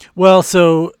Well,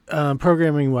 so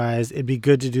programming wise, it'd be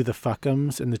good to do the Fuck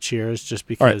Ems and the Cheers just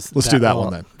because. All right, let's do that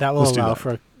one then. That will allow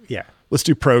for, Let's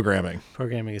do programming.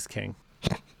 Programming is king.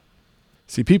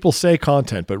 See, people say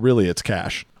content, but really it's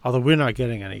cash. Although we're not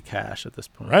getting any cash at this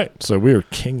point. Right, so we're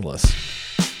kingless.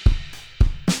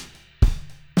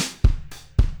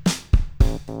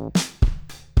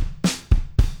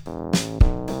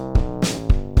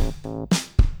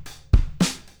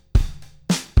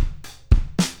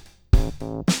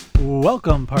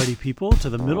 Welcome, party people, to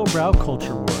the Middlebrow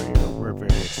Culture Warrior. We're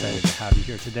very excited to have you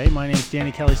here today. My name is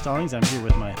Danny Kelly Stallings. I'm here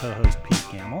with my co-host, Pete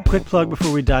Gamble. Quick plug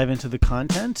before we dive into the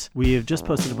content. We have just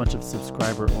posted a bunch of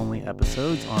subscriber-only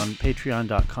episodes on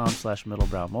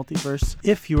patreon.com/middlebrowmultiverse.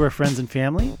 If you are friends and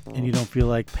family and you don't feel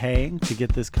like paying to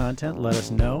get this content, let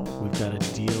us know. We've got a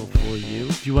deal for you.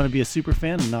 If you want to be a super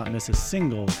fan and not miss a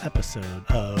single episode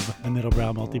of the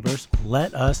Middlebrow Multiverse,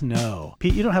 let us know.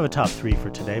 Pete, you don't have a top 3 for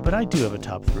today, but I do have a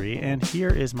top 3, and here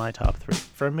is my top 3.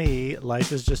 For me,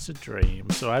 life is just a dream,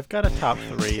 so I've got a top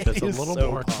 3 that's a little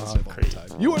more concrete.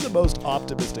 You are the most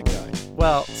optimistic guy.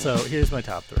 Well, so here's my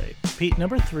top 3. Pete,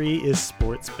 number 3 is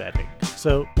sports betting.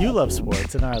 So you love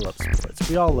sports and I love sports.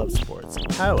 We all love sports.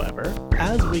 However,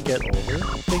 as we get older,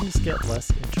 things get less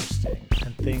interesting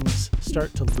and things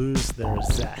start to lose their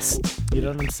zest. You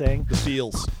know what I'm saying? The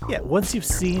feels. Yeah, once you've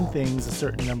seen things a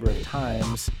certain number of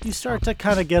times, you start to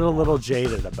kind of get a little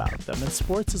jaded about them. And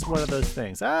sports is one of those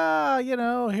things.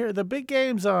 Here, the big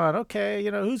game's on. Okay,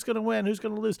 who's going to win? Who's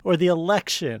going to lose? Or the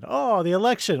election. Oh, the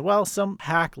election. Well, some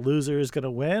hack loser is going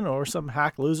to win or some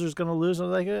hack loser is going to lose.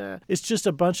 I'm like, it's just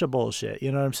a bunch of bullshit.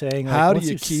 You know what I'm saying? Like, how do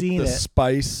you keep the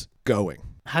spice going?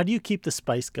 How do you keep the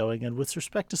spice going? And with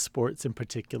respect to sports in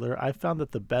particular, I've found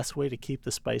that the best way to keep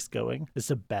the spice going is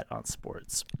to bet on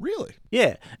sports. Really?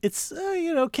 Yeah. It's,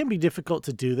 can be difficult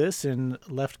to do this in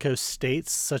left coast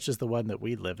states such as the one that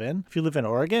we live in. If you live in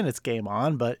Oregon, it's game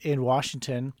on, but in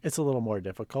Washington, it's a little more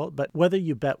difficult. But whether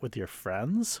you bet with your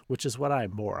friends, which is what I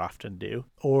more often do,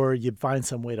 or you find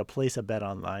some way to place a bet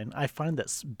online, I find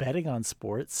that betting on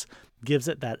sports gives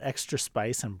it that extra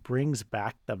spice and brings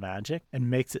back the magic and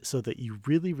makes it so that you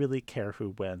really, really care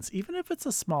who wins, even if it's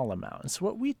a small amount. And so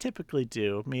what we typically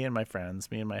do, me and my friends,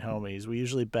 me and my homies, we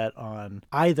usually bet on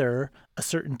either a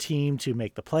certain team to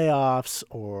make the playoffs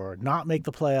or not make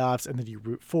the playoffs, and then you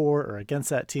root for or against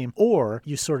that team, or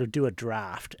you sort of do a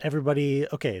draft. Everybody,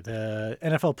 okay, the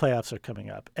NFL playoffs are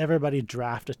coming up. Everybody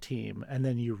draft a team, and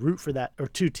then you root for that, or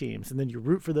 2 teams, and then you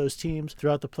root for those teams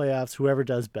throughout the playoffs. Whoever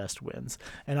does best wins.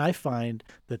 And I find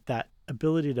that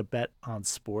ability to bet on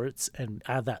sports and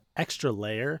add that extra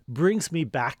layer brings me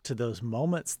back to those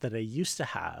moments that I used to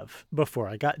have before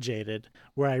I got jaded,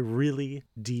 where I really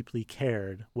deeply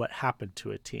cared what happened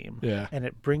to a team. Yeah. And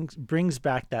it brings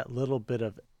back that little bit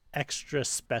of extra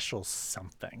special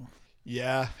something.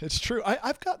 Yeah, it's true.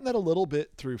 I've gotten that a little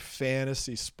bit through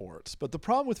fantasy sports, but the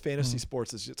problem with fantasy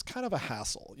sports is it's kind of a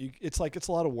hassle. It's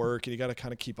a lot of work and you got to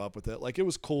kind of keep up with it. Like, it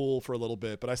was cool for a little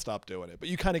bit, but I stopped doing it. But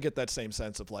you kind of get that same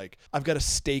sense of like, I've got a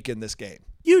stake in this game.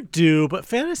 You do, but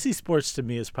fantasy sports to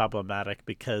me is problematic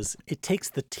because it takes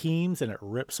the teams and it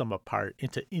rips them apart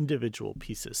into individual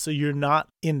pieces. So you're not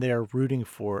in there rooting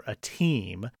for a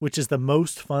team, which is the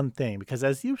most fun thing because,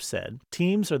 as you said,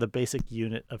 teams are the basic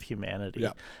unit of humanity.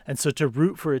 Yeah. And so to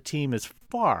root for a team is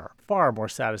far, far more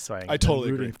satisfying I totally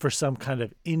than rooting agree. for some kind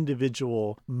of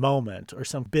individual moment or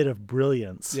some bit of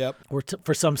brilliance. Yep. Or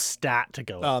for some stat to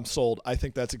go. I'm sold. I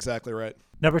think that's exactly right.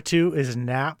 Number 2 is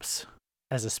naps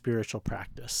as a spiritual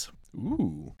practice.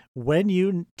 Ooh. When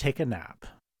you take a nap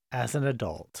as an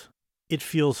adult, it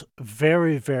feels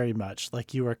very, very much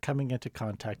like you are coming into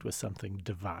contact with something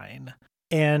divine.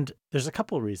 And there's a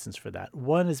couple of reasons for that.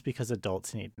 One is because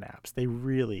adults need naps. They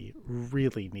really,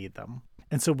 really need them.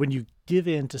 And so when you give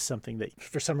in to something that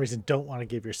for some reason don't want to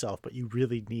give yourself, but you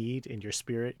really need in your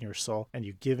spirit and your soul, and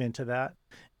you give into that,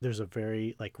 there's a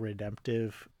very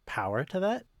redemptive power to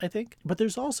that, I think. But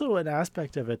there's also an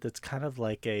aspect of it that's kind of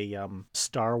like a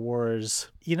Star Wars,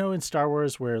 in Star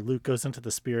Wars where Luke goes into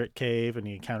the spirit cave and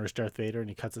he encounters Darth Vader and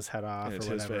he cuts his head off or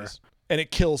whatever. And it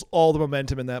kills all the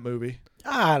momentum in that movie.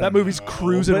 That movie's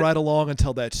cruising right along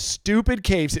until that stupid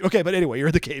cave scene. Okay, but anyway, you're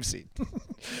in the cave scene.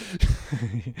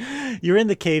 You're in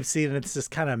the cave scene, and it's this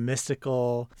kind of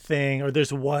mystical thing. Or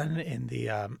there's one in the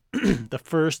the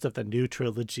first of the new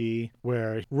trilogy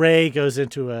where Rey goes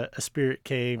into a spirit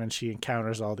cave and she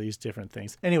encounters all these different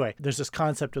things. Anyway, there's this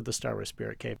concept of the Star Wars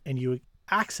spirit cave, and you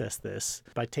access this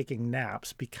by taking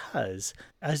naps because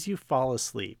as you fall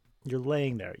asleep, you're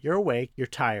laying there, you're awake, you're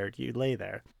tired, you lay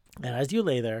there. And as you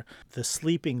lay there, the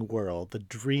sleeping world, the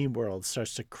dream world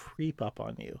starts to creep up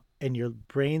on you. and your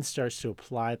brain starts to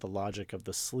apply the logic of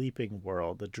the sleeping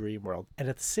world, the dream world. And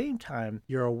at the same time,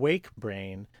 your awake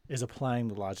brain is applying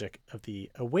the logic of the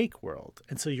awake world.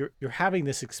 And so you're having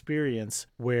this experience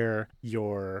where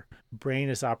your brain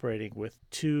is operating with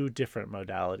two different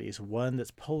modalities, one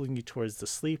that's pulling you towards the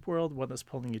sleep world, one that's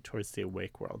pulling you towards the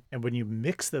awake world. And when you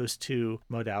mix those two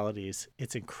modalities,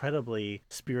 it's incredibly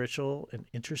spiritual and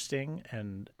interesting,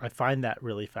 and I find that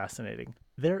really fascinating.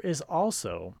 There is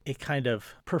also a kind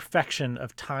of perfection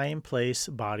of time, place,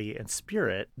 body, and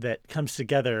spirit that comes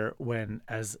together when,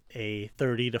 as a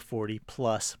 30 to 40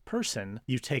 plus person,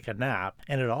 you take a nap,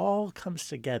 and it all comes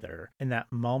together in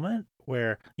that moment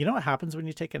where, you know what happens when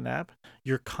you take a nap?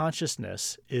 Your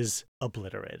consciousness is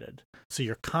obliterated. So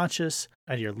you're conscious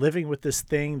and you're living with this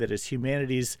thing that is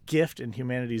humanity's gift and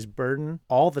humanity's burden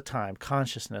all the time,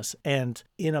 consciousness. And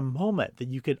in a moment that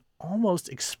you can almost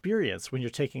experience when you're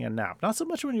taking a nap, not so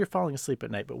much when you're falling asleep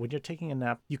at night, but when you're taking a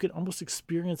nap, you can almost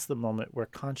experience the moment where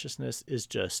consciousness is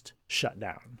just shut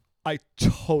down. I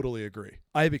totally agree.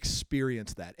 I've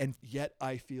experienced that. And yet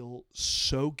I feel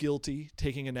so guilty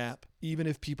taking a nap. Even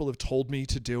if people have told me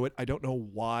to do it, I don't know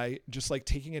why. Just like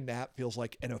taking a nap feels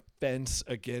like an offense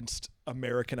against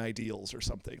American ideals or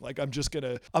something. Like I'm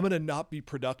going to not be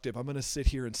productive. I'm going to sit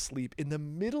here and sleep in the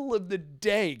middle of the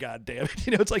day. God damn it.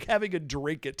 You know, it's like having a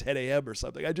drink at 10 a.m. or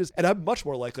something. And I'm much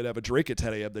more likely to have a drink at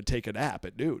 10 a.m. than take a nap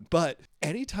at noon. But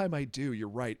anytime I do, you're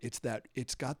right. It's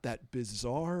got that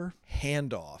bizarre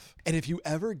handoff. And if you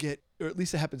ever get, or at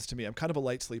least it happens to me, I'm kind of a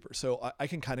light sleeper, so I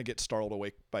can kind of get startled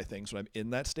awake by things when I'm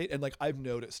in that state. And like I've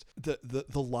noticed the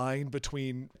line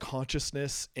between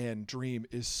consciousness and dream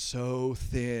is so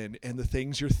thin, and the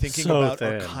things you're thinking about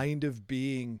are kind of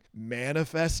being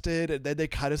manifested, and then they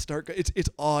kind of start. It's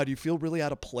odd. You feel really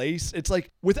out of place. It's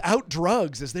like without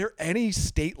drugs, is there any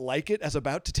state like it as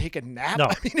about to take a nap? No.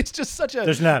 I mean, it's just such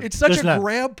a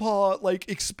grandpa like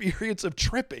experience of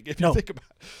tripping. If you think about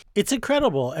it, it's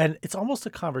incredible, and it's almost a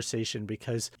conversation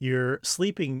because your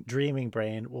sleeping, dreaming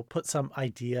brain will put some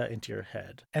idea into your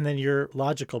head, and then your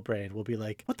logical brain will be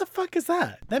like, what the fuck is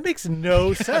that? That makes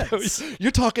no sense.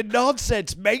 You're talking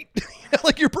nonsense, mate.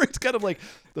 Like your brain's kind of like,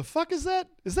 the fuck is that?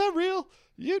 Is that real?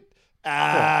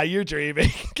 You're dreaming.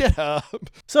 Get up.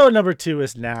 So number 2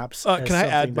 is naps. Can I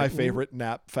add my favorite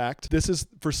nap fact? This is,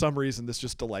 for some reason, this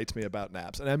just delights me about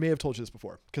naps. And I may have told you this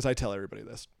before because I tell everybody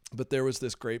this. But there was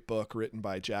this great book written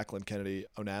by Jacqueline Kennedy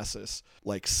Onassis,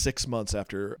 like 6 months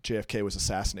after JFK was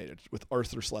assassinated, with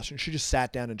Arthur Schlesinger. She just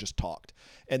sat down and just talked.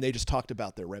 And they just talked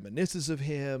about their reminiscences of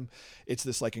him. It's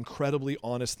this like incredibly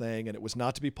honest thing. And it was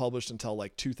not to be published until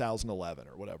like 2011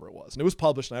 or whatever it was. And it was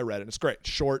published and I read it. And it's great.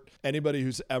 Short. Anybody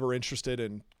who's ever interested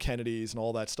in Kennedys and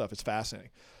all that stuff, it's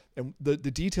fascinating. And the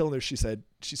detail in there, she said,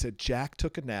 Jack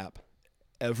took a nap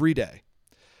every day.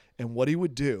 And what he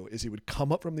would do is he would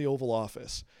come up from the Oval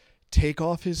Office, take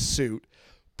off his suit,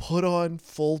 put on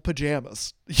full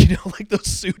pajamas, like those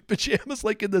suit pajamas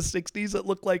like in the 60s that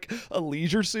look like a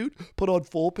leisure suit, put on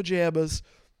full pajamas,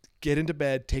 get into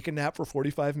bed, take a nap for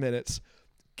 45 minutes,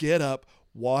 get up,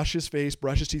 wash his face,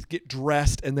 brush his teeth, get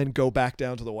dressed, and then go back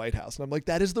down to the White House. And I'm like,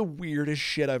 that is the weirdest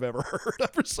shit I've ever heard.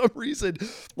 For some reason,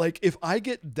 like if I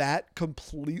get that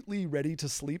completely ready to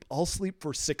sleep, I'll sleep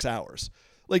for 6 hours.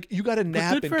 Like you got to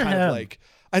nap and kind of like,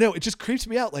 I know, it just creeps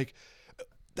me out. Like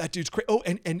that dude's crazy. Oh,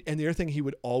 and the other thing he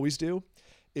would always do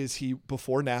is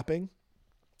before napping,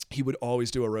 he would always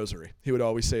do a rosary. He would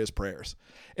always say his prayers.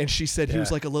 And she said he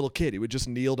was like a little kid. He would just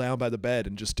kneel down by the bed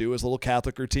and just do his little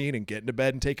Catholic routine and get into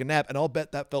bed and take a nap. And I'll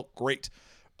bet that felt great.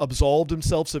 Absolved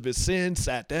himself of his sin,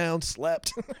 sat down,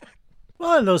 slept.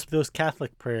 Well, and those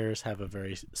Catholic prayers have a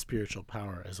very spiritual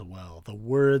power as well. The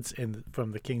words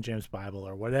from the King James Bible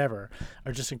or whatever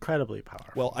are just incredibly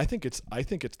powerful. Well, I think it's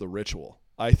the ritual.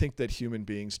 I think that human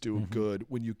beings do good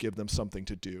when you give them something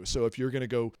to do. So if you're going to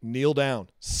go kneel down,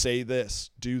 say this,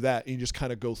 do that, and you just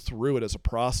kind of go through it as a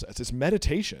process. It's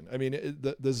meditation. I mean,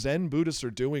 the Zen Buddhists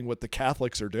are doing what the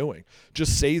Catholics are doing.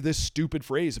 Just say this stupid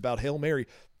phrase about Hail Mary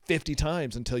 50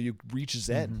 times until you reach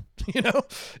Zen.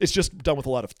 It's just done with a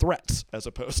lot of threats as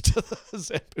opposed to the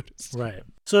Zen Buddhists. Right.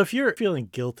 So if you're feeling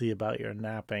guilty about your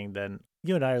napping, then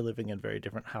you and I are living in very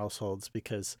different households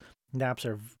because naps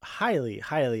are highly,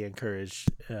 highly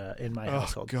encouraged in my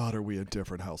household. Oh, God, are we in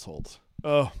different households?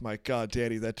 Oh, my God,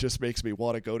 Danny, that just makes me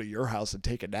want to go to your house and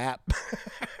take a nap.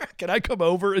 Can I come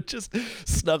over and just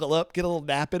snuggle up, get a little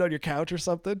nap in on your couch or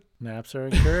something? Naps are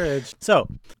encouraged. So,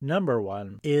 number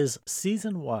 1 is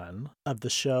season 1 of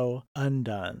the show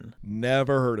Undone.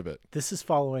 Never heard of it. This is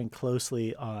following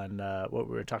closely on what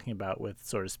we were talking about with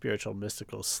sort of spiritual,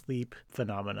 mystical sleep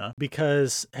phenomena.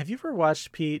 Because have you ever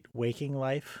watched, Pete, Waking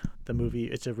Life, the movie?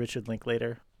 It's a Richard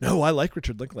Linklater No, I like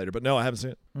Richard Linklater, but no, I haven't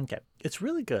seen it. Okay. It's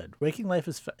really good. Waking Life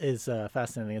is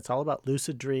fascinating. It's all about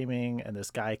lucid dreaming, and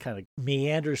this guy kind of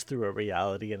meanders through a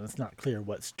reality, and it's not clear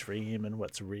what's dream and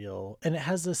what's real. And it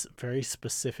has this very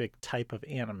specific type of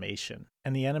animation.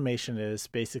 And the animation is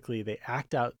basically they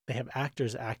have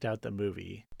actors act out the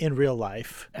movie in real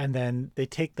life, and then they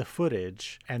take the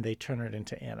footage and they turn it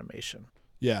into animation.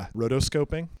 Yeah,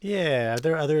 rotoscoping. Yeah. Are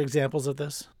there other examples of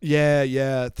this?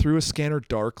 Yeah. Through a Scanner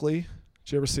Darkly.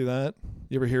 Did you ever see that?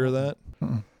 You ever hear of that?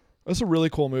 Mm-mm. That's a really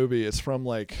cool movie. It's from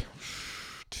like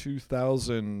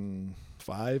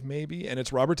 2005 maybe, and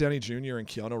it's Robert Downey Jr. and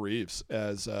Keanu Reeves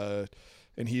and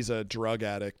he's a drug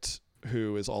addict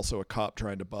who is also a cop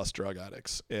trying to bust drug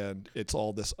addicts, and it's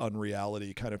all this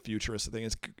unreality kind of futuristic thing.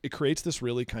 It creates this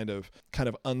really kind of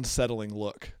unsettling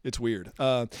look. It's weird.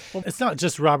 Well, it's not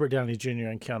just Robert Downey Jr.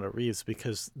 and Keanu Reeves,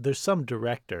 because there's some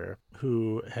director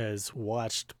who has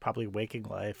watched probably Waking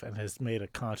Life and has made a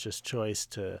conscious choice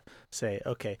to say,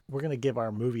 okay, we're going to give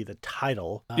our movie the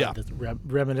title that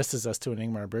reminisces us to an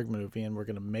Ingmar Bergman movie, and we're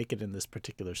going to make it in this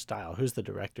particular style. Who's the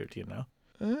director? Do you know?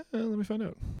 Let me find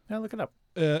out. Yeah, look it up.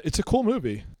 It's a cool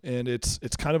movie, and it's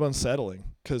kind of unsettling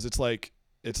because it's like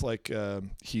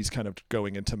he's kind of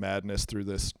going into madness through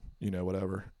this,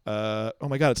 whatever. Oh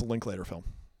my God, it's a Linklater film.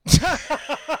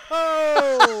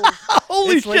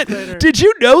 Holy It's shit! Linklater. Did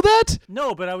you know that?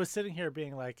 No, but I was sitting here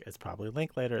being like, it's probably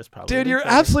Linklater. It's probably Dude, you're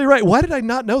Linklater. absolutely right. Why did I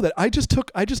not know that? I just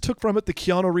took from it the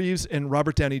Keanu Reeves and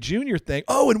Robert Downey Jr. thing.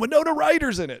 Oh, and Winona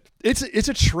Ryder's in it. It's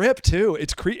a trip too.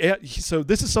 So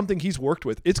this is something he's worked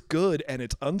with. It's good and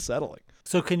it's unsettling.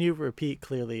 So can you repeat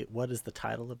clearly what is the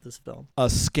title of this film? A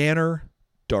Scanner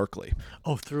Darkly.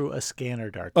 Oh, Through a Scanner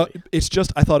Darkly. It's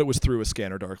just, I thought it was Through a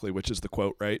Scanner Darkly, which is the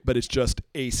quote, right? But it's just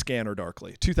A Scanner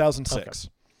Darkly, 2006.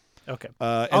 Okay.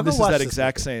 And this is that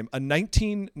exact same, a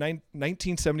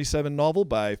 1977 novel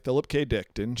by Philip K.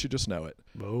 Dick. Didn't you just know it?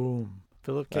 Boom.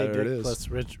 Philip K. Dick plus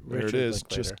Richard There it is,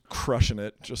 Linklater. just crushing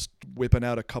it, just whipping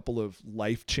out a couple of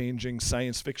life-changing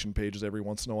science fiction pages every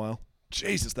once in a while.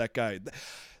 Jesus, that guy.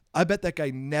 I bet that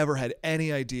guy never had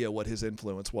any idea what his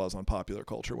influence was on popular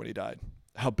culture when he died.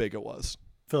 How big it was.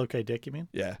 Philip K. Dick, you mean?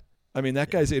 Yeah. I mean,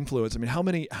 that guy's influence. I mean,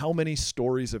 how many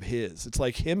stories of his? It's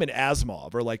like him and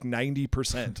Asimov are like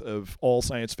 90% of all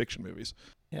science fiction movies.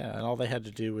 Yeah, and all they had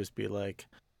to do was be like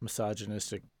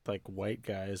misogynistic, like white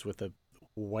guys with a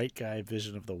white guy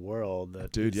vision of the world.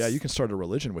 Dude, yeah, you can start a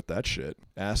religion with that shit.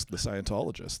 Ask the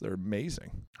Scientologists. They're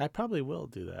amazing. I probably will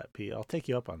do that, Pete. I'll take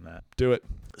you up on that. Do it.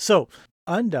 So,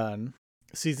 Undone,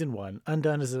 season 1.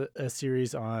 Undone is a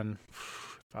series on...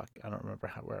 Fuck, I don't remember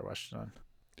where I watched it on.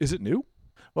 Is it new?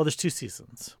 Well, there's 2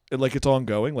 seasons. Like it's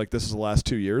ongoing? Like this is the last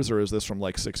 2 years, or is this from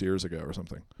like 6 years ago or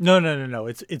something? No.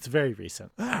 It's very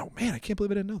recent. Oh, man, I can't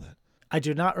believe I didn't know that. I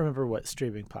do not remember what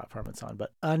streaming platform it's on,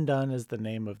 but Undone is the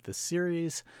name of the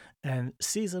series, and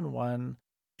season 1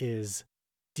 is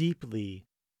deeply,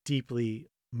 deeply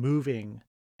moving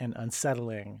and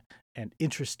unsettling and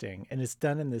interesting, and it's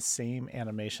done in the same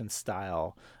animation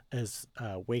style as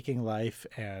Waking Life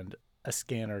and A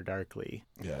Scanner Darkly.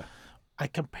 Yeah. I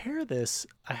compare this,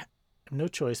 I have no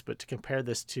choice but to compare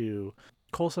this to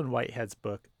Colson Whitehead's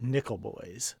book Nickel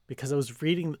Boys, because I was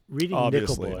reading Obviously.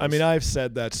 Nickel Boys. I mean, I've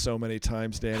said that so many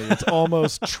times, Danny. It's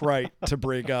almost trite to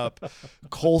bring up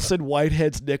Colson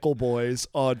Whitehead's Nickel Boys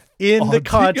on the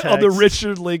context on the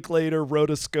Richard Linklater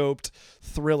rotoscoped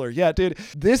thriller. Yeah, dude,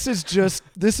 this is just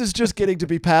getting to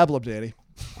be pablum, Danny.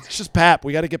 It's just pap.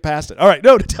 We got to get past it. All right,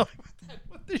 no, to tell me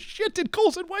what the shit did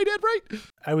Colson Whitehead write?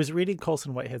 I was reading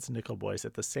Colson Whitehead's Nickel Boys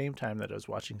at the same time that I was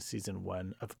watching season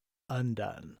 1 of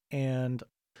Undone. And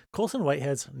Colson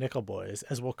Whitehead's Nickel Boys,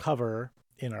 as we'll cover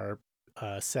in our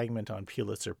segment on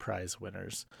Pulitzer Prize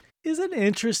winners, is an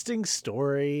interesting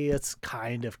story. It's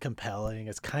kind of compelling.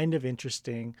 It's kind of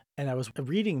interesting. And I was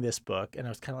reading this book and I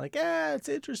was kind of like, it's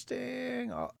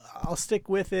interesting. I'll stick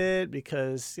with it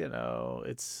because,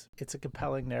 it's a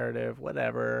compelling narrative,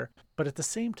 whatever. But at the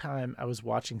same time, I was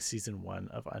watching season 1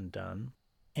 of Undone.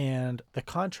 And the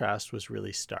contrast was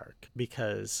really stark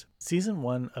because season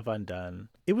 1 of Undone,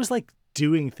 it was like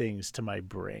doing things to my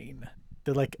brain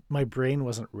that like my brain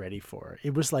wasn't ready for.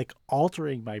 It was like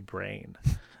altering my brain.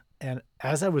 And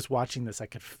as I was watching this, I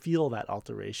could feel that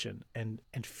alteration and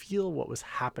feel what was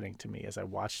happening to me as I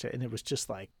watched it. And it was just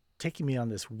like taking me on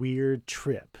this weird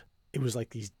trip. It was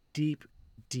like these deep,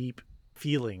 deep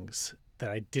feelings that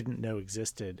I didn't know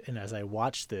existed. And as I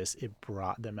watched this, it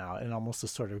brought them out in almost a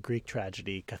sort of Greek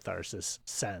tragedy catharsis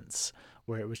sense,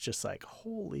 where it was just like,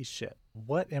 holy shit,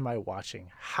 what am I watching?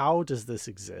 How does this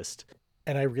exist?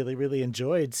 And I really, really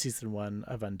enjoyed season 1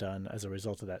 of Undone as a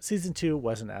result of that. Season 2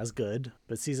 wasn't as good,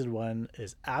 but season 1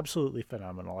 is absolutely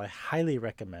phenomenal. I highly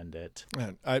recommend it.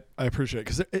 Man, I appreciate it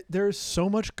because there's so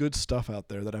much good stuff out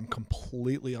there that I'm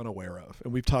completely unaware of.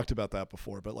 And we've talked about that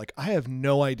before, but like I have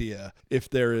no idea if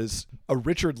there is a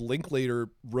Richard Linklater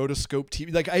rotoscope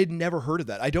TV. Like I had never heard of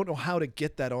that. I don't know how to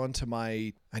get that onto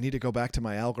my, I need to go back to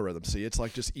my algorithm. See, it's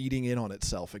like just eating in on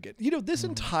itself again. You know, this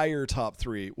entire top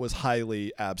 3 was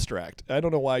highly abstract. I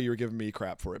don't know why you were giving me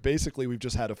crap for it. Basically, we've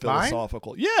just had a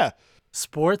philosophical. Mine? Yeah.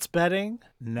 Sports betting,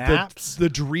 naps, the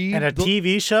dream, and a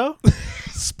TV show.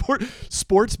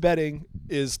 Sports betting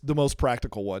is the most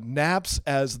practical one. Naps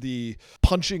as the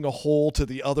punching a hole to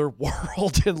the other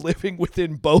world and living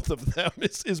within both of them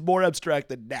is more abstract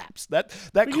than naps. That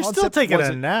but concept you're still taking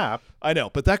a nap. I know,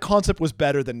 but that concept was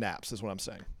better than naps, is what I'm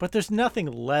saying. But there's nothing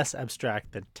less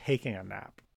abstract than taking a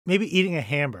nap. Maybe eating a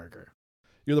hamburger.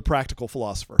 You're the practical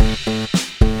philosopher.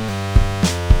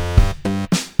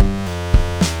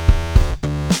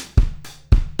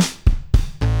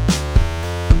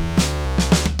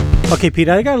 Okay, Pete,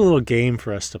 I got a little game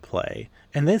for us to play.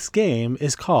 And this game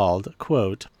is called,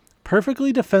 quote,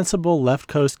 Perfectly Defensible Left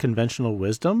Coast Conventional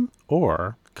Wisdom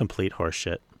or Complete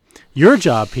Horseshit. Your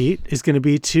job, Pete, is going to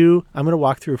be I'm going to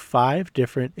walk through 5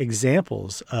 different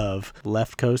examples of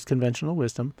left coast conventional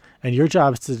wisdom. And your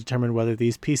job is to determine whether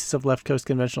these pieces of left coast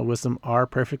conventional wisdom are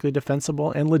perfectly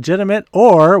defensible and legitimate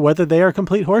or whether they are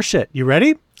complete horseshit. You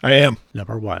ready? I am.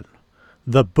 Number 1.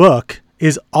 The book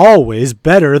is always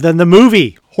better than the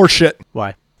movie. Horseshit.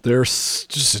 Why? There's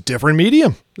just a different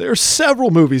medium. There are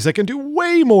several movies that can do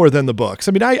way more than the books.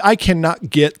 I mean, I cannot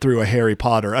get through a Harry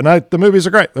Potter, and the movies are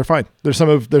great. They're fine. There's some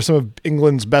of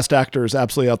England's best actors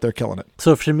absolutely out there killing it.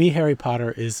 So for me, Harry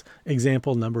Potter is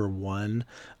example number 1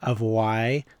 of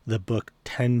why the book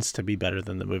tends to be better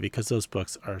than the movie, because those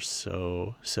books are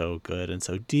so good and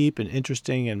so deep and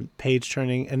interesting and page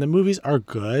turning, and the movies are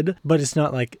good, but it's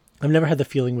not like I've never had the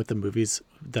feeling with the movies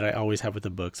that I always have with the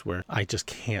books where I just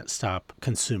can't stop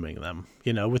consuming them.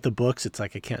 You know, with the books, it's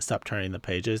like I can't stop turning the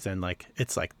pages and like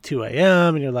it's like 2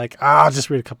 a.m. and you're like, I'll just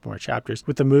read a couple more chapters.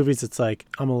 With the movies, it's like,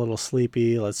 I'm a little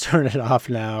sleepy. Let's turn it off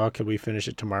now. Can we finish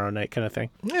it tomorrow night kind of thing?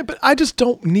 Yeah, but I just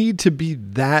don't need to be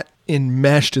that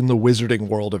enmeshed in the wizarding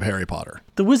world of Harry Potter.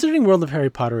 The wizarding world of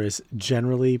Harry Potter is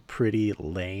generally pretty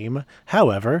lame.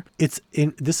 However,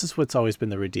 this is what's always been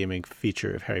the redeeming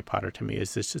feature of Harry Potter to me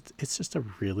is it's just a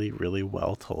really, really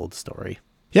well told story.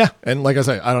 Yeah, and like I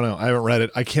say, I don't know. I haven't read it.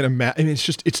 I can't imagine. I mean,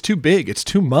 it's too big. It's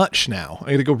too much now.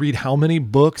 I got to go read how many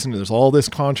books, and there's all this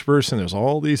controversy, and there's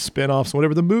all these spin-offs and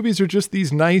whatever. The movies are just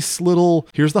these nice little,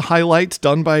 here's the highlights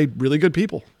done by really good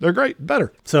people. They're great.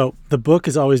 Better. So the book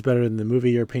is always better than the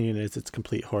movie. Your opinion is it's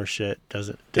complete horseshit.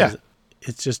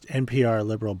 It's just NPR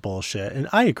liberal bullshit. And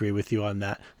I agree with you on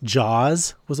that.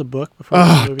 Jaws was a book before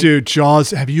the movie. Dude,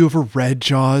 Jaws. Have you ever read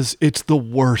Jaws? It's the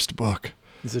worst book.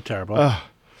 Is it terrible?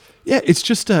 Yeah, it's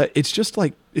just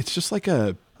like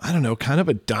a, I don't know, kind of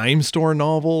a dime store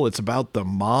novel. It's about the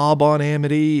mob on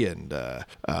Amity, and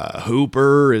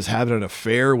Hooper is having an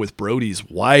affair with Brody's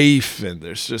wife, and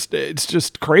it's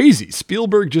just crazy.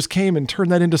 Spielberg just came and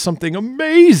turned that into something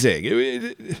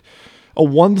amazing. A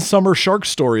one summer shark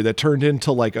story that turned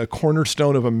into like a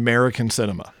cornerstone of American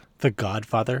cinema. The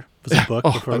Godfather was a book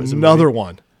before it was a movie. Another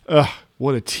one.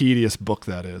 What a tedious book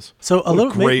that is. So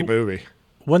great movie.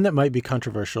 One that might be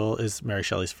controversial is Mary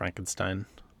Shelley's Frankenstein.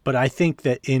 But I think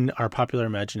that in our popular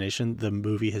imagination, the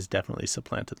movie has definitely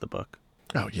supplanted the book.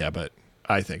 Oh, yeah, but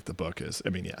I think the book is, I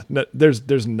mean, yeah. No,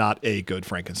 there's not a good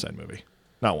Frankenstein movie.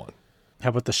 Not one. How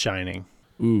about The Shining?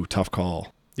 Ooh, tough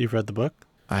call. You've read the book?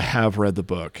 I have read the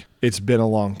book. It's been a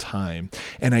long time.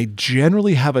 And I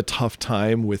generally have a tough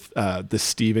time with the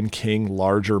Stephen King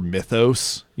larger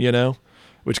mythos, you know?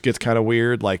 Which gets kind of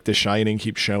weird. Like The Shining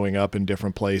keeps showing up in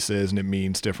different places and it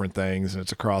means different things and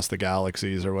it's across the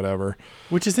galaxies or whatever.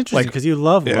 Which is interesting because you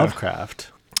love Lovecraft.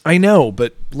 I know,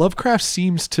 but Lovecraft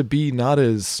seems to be not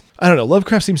as, I don't know,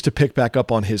 Lovecraft seems to pick back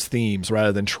up on his themes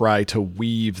rather than try to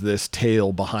weave this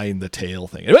tale behind the tale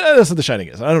thing. That's what The Shining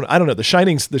is. I don't know. The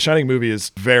Shining movie is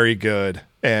very good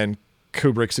and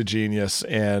Kubrick's a genius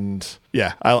and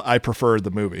yeah, I prefer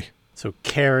the movie. So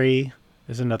Carrie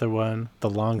is another one. The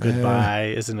Long Goodbye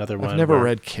is another one. I've never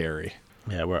read Carrie.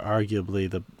 Yeah, where arguably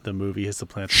the movie has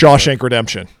supplanted Shawshank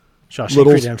Redemption.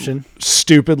 Redemption.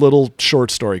 Stupid little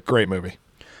short story. Great movie.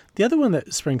 The other one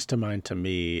that springs to mind to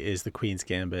me is The Queen's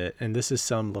Gambit. And this is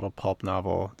some little pulp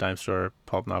novel, dime store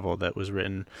pulp novel that was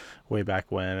written way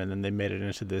back when. And then they made it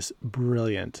into this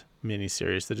brilliant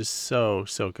miniseries that is so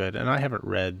good. And I haven't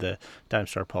read the dime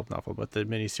store pulp novel, but the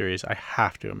miniseries I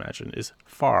have to imagine is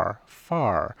far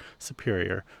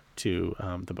superior to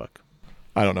the book.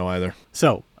 I don't know either.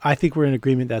 So I think we're in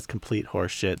agreement that's complete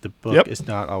horseshit. The book is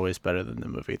not always better than the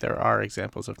movie. There are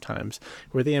examples of times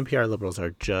where the NPR liberals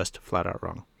are just flat out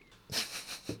wrong.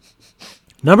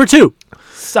 Number 2.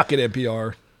 Suck it,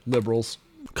 NPR liberals.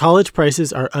 College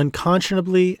prices are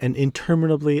unconscionably and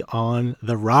interminably on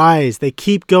the rise. They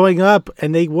keep going up,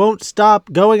 and they won't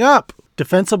stop going up.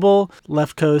 Defensible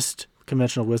left coast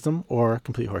conventional wisdom or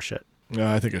complete horseshit?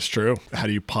 I think it's true. How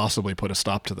do you possibly put a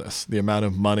stop to this? The amount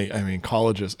of money. I mean,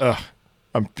 colleges.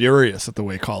 I'm furious at the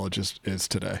way college is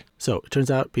today. So it turns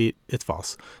out, Pete, it's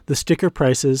false. The sticker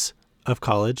prices of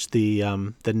college, the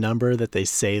number that they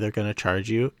say they're going to charge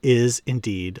you, is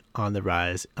indeed on the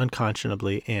rise,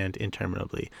 unconscionably and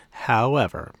interminably.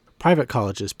 However, private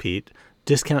colleges, Pete,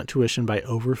 discount tuition by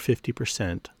over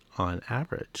 50% on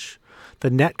average. The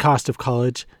net cost of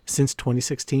college since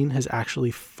 2016 has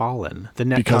actually fallen. The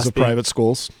net because cost of private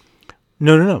schools?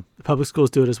 No. Public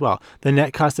schools do it as well. The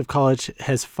net cost of college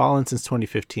has fallen since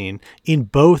 2015 in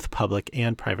both public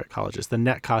and private colleges. The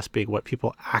net cost being what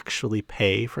people actually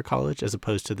pay for college as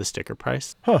opposed to the sticker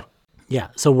price. Huh. Yeah.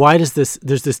 So why does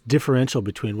there's this differential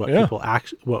between what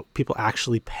people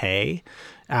actually pay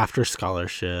after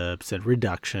scholarships and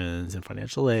reductions and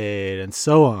financial aid and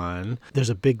so on. There's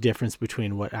a big difference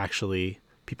between what actually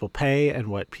people pay and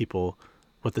what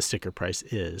the sticker price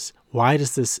is. Why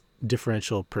does this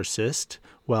differential persist?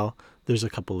 Well, there's a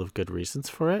couple of good reasons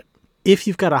for it. If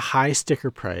you've got a high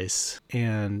sticker price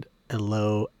and a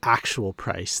low actual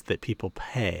price that people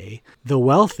pay, the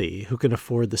wealthy who can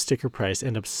afford the sticker price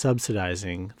end up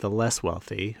subsidizing the less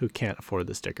wealthy who can't afford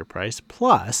the sticker price.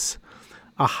 Plus,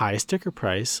 a high sticker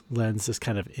price lends this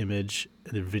kind of image,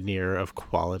 the veneer of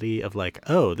quality of like,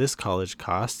 oh, this college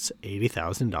costs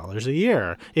 $80,000 a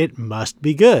year. It must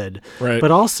be good. Right.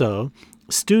 But also,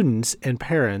 students and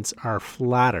parents are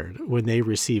flattered when they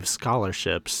receive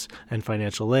scholarships and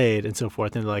financial aid and so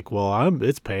forth, and they're like, well,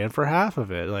 it's paying for half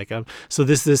of it. So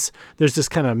there's this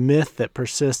kind of myth that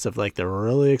persists of like the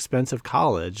really expensive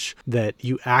college that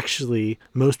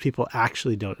most people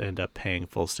actually don't end up paying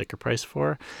full sticker price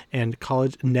for, and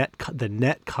the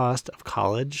net cost of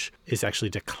college is actually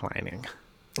declining.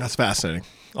 That's fascinating.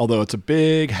 Although it's a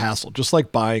big hassle, just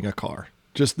like buying a car.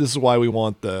 This is why we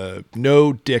want the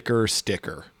no dicker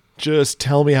sticker. Just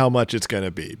tell me how much it's going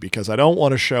to be, because I don't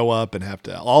want to show up and have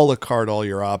to a la carte all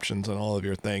your options and all of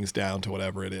your things down to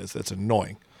whatever it is. That's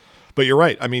annoying. But you're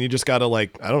right. I mean, you just got to I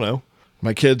don't know.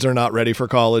 My kids are not ready for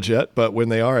college yet, but when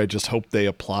they are, I just hope they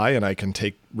apply and I can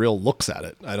take real looks at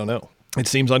it. I don't know. It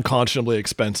seems unconscionably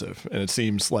expensive, and it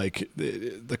seems like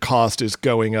the cost is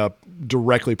going up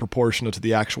directly proportionate to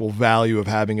the actual value of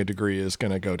having a degree is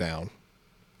going to go down.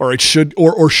 Or it should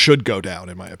go down,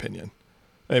 in my opinion.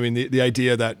 I mean, the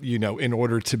idea that, in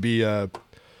order to be a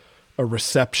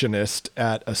receptionist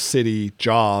at a city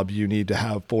job, you need to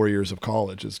have 4 years of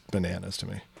college is bananas to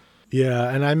me. Yeah,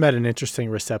 and I met an interesting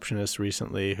receptionist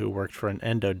recently who worked for an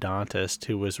endodontist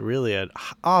who was really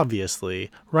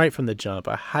obviously, right from the jump,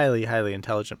 a highly, highly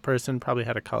intelligent person, probably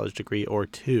had a college degree or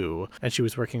two, and she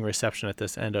was working reception at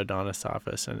this endodontist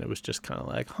office, and it was just kind of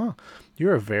like,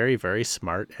 you're a very, very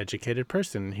smart, educated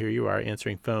person, and here you are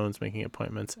answering phones, making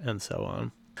appointments, and so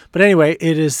on. But anyway,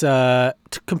 it is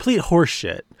complete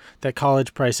horseshit that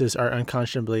college prices are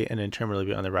unconscionably and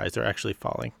interminably on the rise. They're actually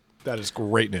falling. That is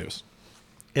great news.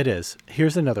 It is.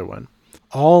 Here's another one.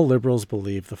 All liberals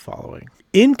believe the following.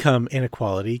 Income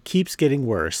inequality keeps getting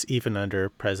worse even under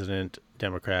President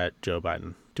Democrat Joe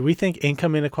Biden. Do we think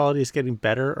income inequality is getting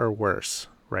better or worse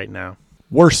right now?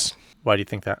 Worse. Why do you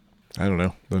think that? I don't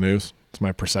know. The news. It's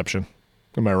my perception.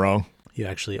 Am I wrong? You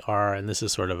actually are, and this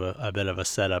is sort of a bit of a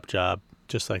setup job,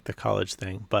 just like the college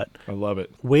thing. But I love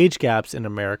it. Wage gaps in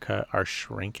America are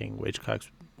shrinking.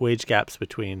 Wage gaps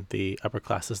between the upper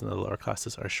classes and the lower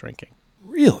classes are shrinking.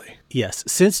 Really? Yes.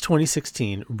 Since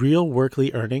 2016, real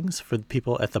workly earnings for the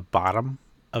people at the bottom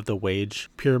of the wage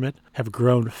pyramid have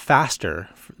grown faster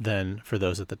than for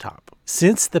those at the top.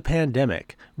 Since the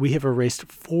pandemic, we have erased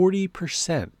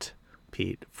 40%,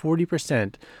 Pete,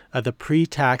 40% of the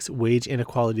pre-tax wage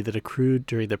inequality that accrued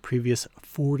during the previous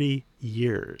 40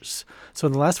 years. So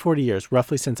in the last 40 years,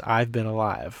 roughly since I've been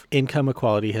alive, income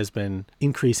equality has been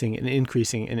increasing and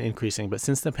increasing and increasing. But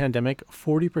since the pandemic,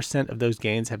 40% of those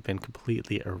gains have been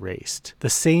completely erased. The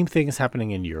same thing is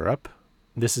happening in Europe.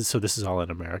 This is all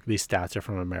in America. These stats are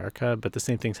from America, but the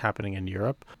same thing's happening in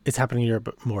Europe. It's happening in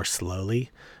Europe more slowly.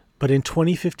 But in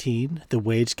 2015, the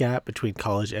wage gap between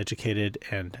college-educated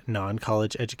and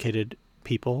non-college-educated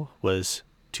people was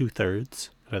 2/3.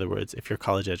 In other words, if you're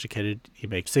college-educated, you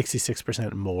make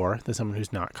 66% more than someone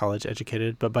who's not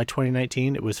college-educated. But by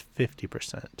 2019, it was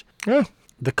 50%. Yeah.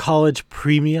 The college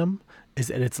premium is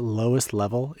at its lowest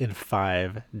level in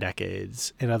 5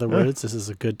 decades. In other words, this is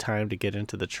a good time to get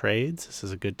into the trades. This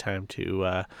is a good time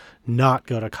to not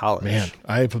go to college. Man,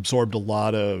 I've absorbed a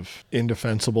lot of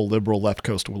indefensible liberal left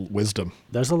coast wisdom.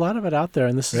 There's a lot of it out there,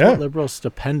 and this is what liberals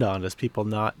depend on, is people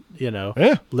not,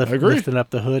 lifting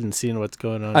up the hood and seeing what's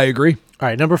going on. I agree. All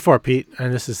right, number 4, Pete,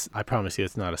 and this is, I promise you,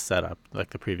 it's not a setup like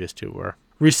the previous 2 were.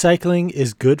 Recycling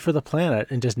is good for the planet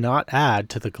and does not add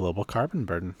to the global carbon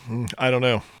burden. I don't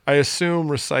know. I assume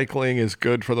recycling is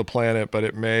good for the planet, but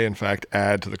it may, in fact,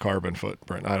 add to the carbon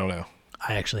footprint. I don't know.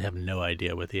 I actually have no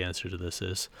idea what the answer to this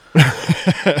is.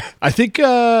 I think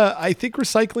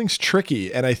recycling's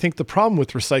tricky, and I think the problem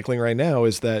with recycling right now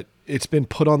is that it's been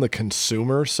put on the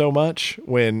consumer so much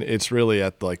when it's really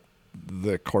at like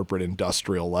the corporate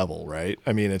industrial level, right?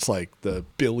 I mean, it's like the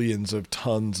billions of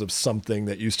tons of something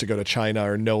that used to go to China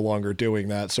are no longer doing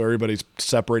that. So everybody's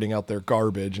separating out their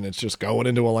garbage and it's just going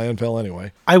into a landfill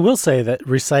anyway. I will say that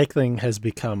recycling has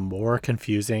become more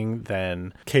confusing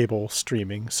than cable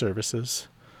streaming services.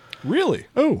 Really?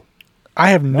 Oh.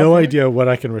 I have no idea what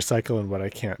I can recycle and what I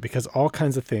can't, because all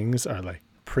kinds of things are like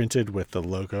printed with the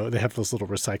logo. They have this little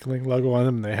recycling logo on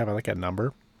them and they have like a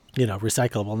number.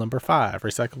 Recyclable number 5,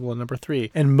 recyclable number 3.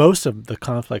 And most of the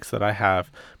conflicts that I have,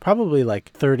 probably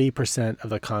like 30% of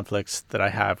the conflicts that I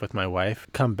have with my wife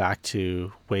come back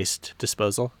to waste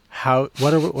disposal.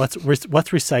 What's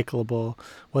recyclable?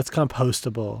 What's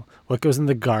compostable? What goes in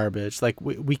the garbage? Like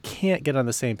we can't get on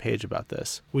the same page about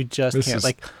this. We just can't.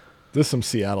 This is some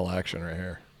Seattle action right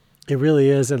here. It really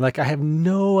is. And I have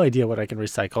no idea what I can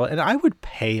recycle. And I would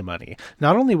pay money.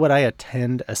 Not only would I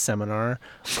attend a seminar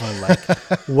on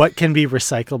what can be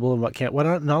recyclable and what can't.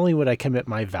 Not only would I commit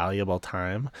my valuable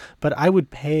time, but I would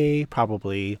pay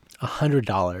probably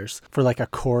 $100 for a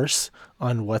course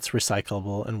on what's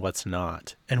recyclable and what's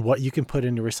not, and what you can put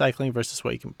into recycling versus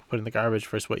what you can put in the garbage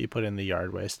versus what you put in the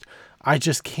yard waste. I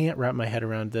just can't wrap my head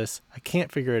around this. I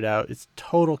can't figure it out. It's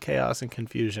total chaos and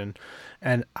confusion,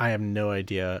 and I have no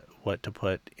idea what to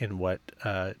put in what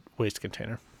waste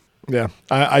container. Yeah,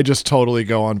 I just totally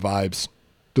go on vibes.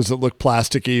 Does it look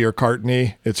plasticky or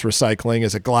cartony? It's recycling.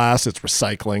 Is it glass? It's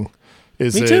recycling. Me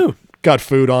too. Got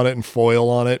food on it and foil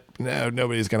on it? No,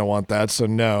 nobody's going to want that. So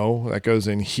no, that goes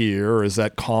in here. Or is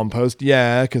that compost?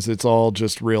 Yeah, because it's all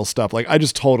just real stuff. I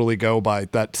just totally go by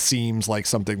that seems like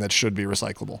something that should be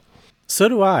recyclable. So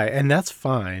do I, and that's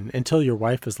fine until your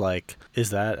wife is like, is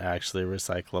that actually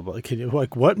recyclable? Can you,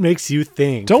 what makes you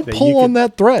think? Don't pull on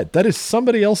that thread. That is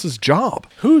somebody else's job.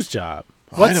 Whose job?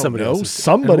 I don't know.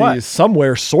 Somebody is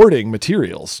somewhere sorting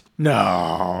materials.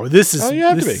 No, this is... you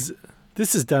have to be.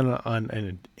 This is done on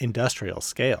an industrial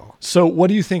scale. So what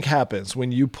do you think happens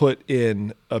when you put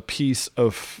in a piece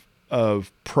of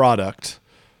product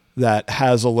that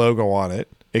has a logo on it?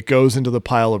 It goes into the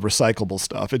pile of recyclable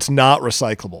stuff. It's not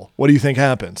recyclable. What do you think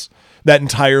happens? That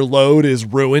entire load is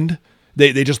ruined?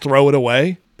 They just throw it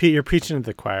away? Pete, you're preaching to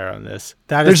the choir on this.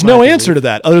 There's no answer to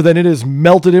that other than it is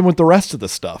melted in with the rest of the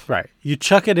stuff. Right. You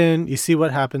chuck it in, you see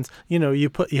what happens. You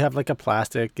have a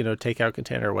plastic, takeout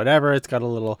container or whatever. It's got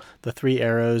the 3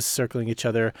 arrows circling each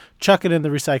other. Chuck it in the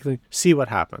recycling, see what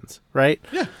happens, right?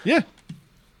 Yeah.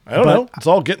 I don't know. It's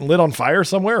all getting lit on fire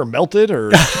somewhere or melted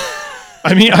or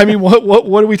I mean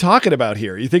what are we talking about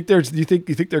here? You think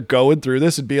they're going through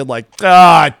this and being like,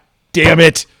 "Ah, damn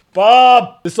it.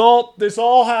 Bob, this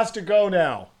all has to go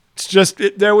now." It's just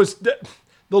there was the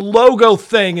logo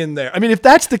thing in there. I mean, if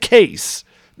that's the case,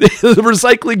 the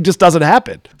recycling just doesn't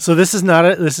happen. So this is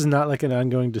not like an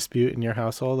ongoing dispute in your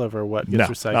household over what gets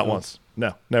recycled? Not once.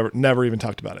 No, never even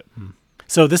talked about it.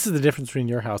 So this is the difference between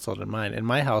your household and mine. In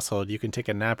my household, you can take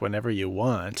a nap whenever you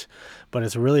want, but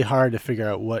it's really hard to figure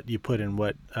out what you put in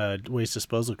what waste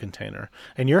disposal container.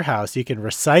 In your house, you can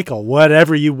recycle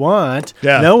whatever you want.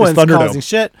 Yeah, no one's causing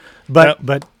shit,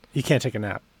 but you can't take a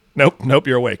nap. Nope,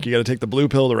 you're awake. You got to take the blue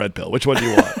pill or the red pill. Which one do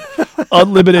you want?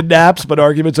 Unlimited naps, but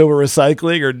arguments over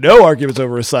recycling, or no arguments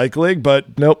over recycling,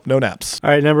 but nope, no naps. All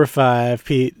right, number 5,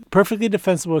 Pete. Perfectly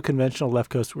defensible conventional left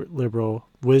coast liberal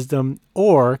wisdom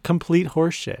or complete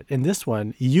horseshit. In this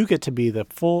one, you get to be the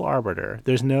full arbiter.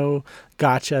 There's no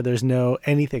gotcha. There's no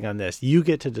anything on this. You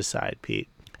get to decide, Pete.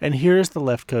 And here's the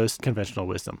left coast conventional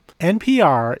wisdom.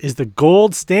 NPR is the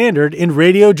gold standard in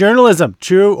radio journalism.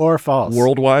 True or false?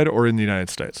 Worldwide or in the United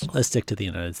States? Let's stick to the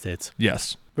United States.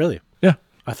 Yes. Really? Yeah.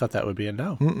 I thought that would be a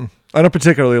no. I don't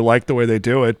particularly like the way they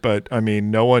do it, but I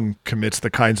mean, no one commits the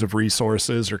kinds of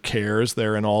resources or cares.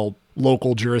 They're in all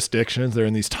local jurisdictions. They're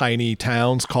in these tiny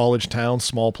towns, college towns,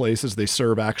 small places. They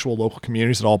serve actual local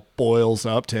communities. It all boils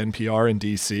up to NPR in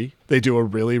DC. They do a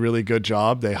really, really good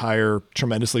job. They hire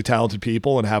tremendously talented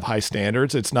people and have high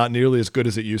standards. It's not nearly as good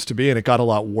as it used to be, and it got a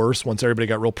lot worse once everybody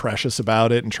got real precious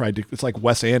about it and tried to. It's like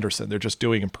Wes Anderson. They're just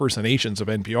doing impersonations of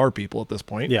NPR people at this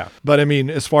point. Yeah. But I mean,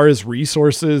 as far as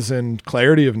resources and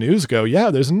clarity of news go,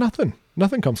 yeah, there's nothing.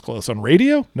 Nothing comes close. On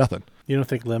radio, nothing. You don't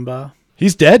think Limbaugh?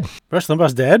 He's dead. Rush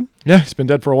Limbaugh's dead? Yeah, he's been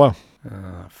dead for a while.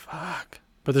 Oh, fuck.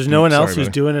 But there's no one else who's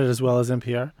doing it as well as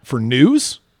NPR? For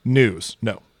news,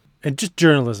 no. And just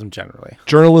journalism generally?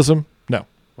 Journalism, no.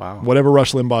 Wow. Whatever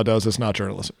Rush Limbaugh does, it's not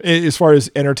journalism. As far as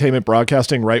entertainment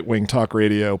broadcasting, right-wing talk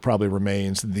radio probably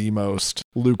remains the most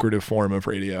lucrative form of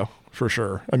radio, for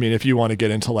sure. I mean, if you want to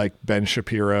get into like Ben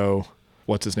Shapiro,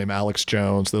 what's his name, Alex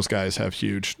Jones, those guys have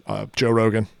huge, Joe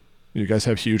Rogan, you guys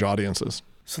have huge audiences.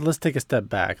 So let's take a step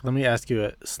back. Let me ask you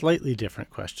a slightly different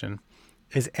question.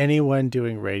 Is anyone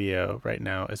doing radio right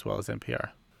now as well as NPR?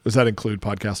 Does that include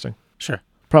podcasting? Sure.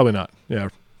 Probably not. Yeah,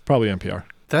 probably NPR.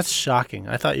 That's shocking.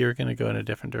 I thought you were going to go in a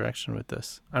different direction with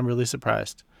this. I'm really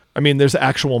surprised. I mean, there's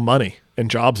actual money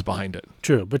and jobs behind it.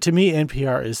 True. But to me,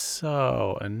 NPR is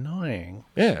so annoying.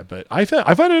 Yeah, but I find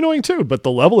it annoying too, but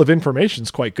the level of information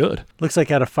is quite good. Looks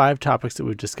like out of 5 topics that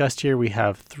we've discussed here, we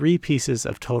have 3 pieces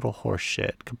of total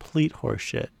horseshit, complete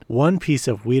horseshit. 1 piece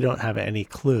of we don't have any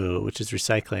clue, which is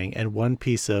recycling, and 1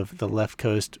 piece of the left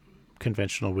coast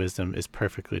conventional wisdom is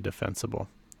perfectly defensible.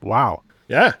 Wow.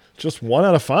 Yeah, just 1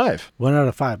 out of 5. 1 out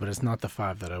of 5, but it's not the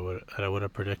 5 that I would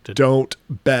have predicted. Don't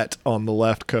bet on the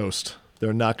left coast.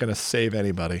 They're not going to save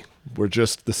anybody. We're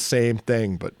just the same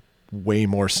thing, but way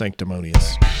more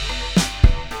sanctimonious.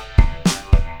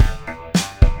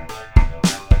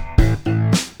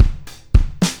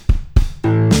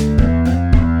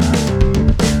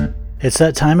 It's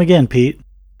that time again, Pete.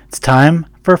 It's time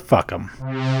for Fuck 'em.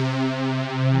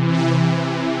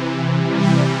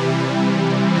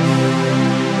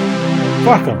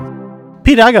 Fuck 'em.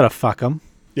 Pete, I gotta fuck 'em.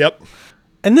 Yep.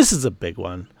 And this is a big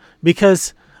one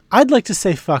because I'd like to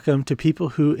say fuck 'em to people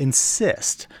who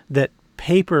insist that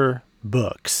paper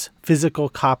books, physical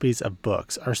copies of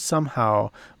books, are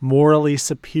somehow morally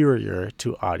superior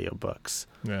to audiobooks.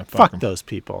 Yeah, fuck 'em. those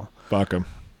people. Fuck them.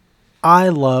 I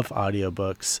love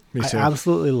audiobooks. Me too. I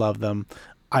absolutely love them.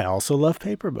 I also love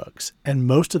paper books. And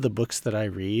most of the books that I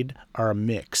read are a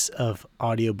mix of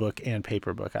audiobook and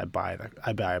paper book. I buy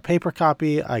a paper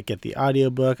copy, I get the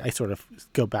audiobook. I sort of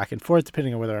go back and forth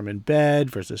depending on whether I'm in bed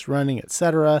versus running,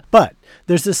 etc. But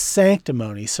there's this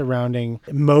sanctimony surrounding,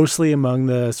 mostly among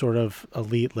the sort of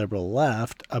elite liberal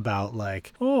left, about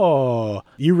like, oh,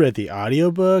 you read the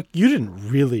audiobook? You didn't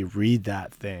really read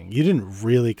that thing. You didn't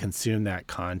really consume that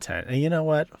content. And you know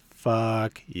what?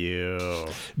 Fuck you.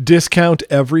 Discount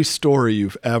every story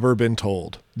you've ever been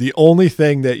told. The only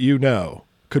thing that you know,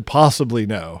 could possibly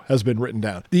know, has been written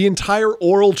down. The entire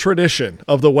oral tradition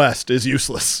of the West is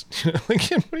useless. Like,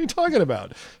 what are you talking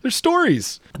about? They're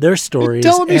stories. They're stories.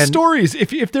 You're telling me stories.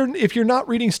 If you're not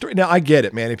reading stories, now I get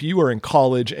it, man. If you are in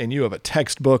college and you have a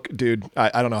textbook, dude,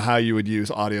 I don't know how you would use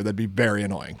audio. That'd be very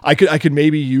annoying. I could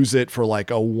maybe use it for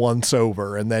like a once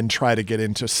over and then try to get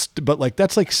into, but like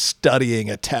that's like studying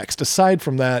a text. Aside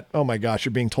from that, oh my gosh,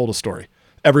 you're being told a story.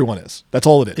 Everyone is. That's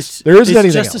all it is. There isn't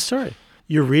anything else. It's just a story.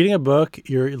 You're reading a book,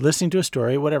 you're listening to a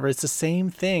story, whatever. It's the same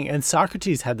thing. And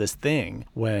Socrates had this thing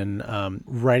when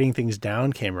writing things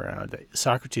down came around.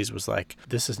 Socrates was like,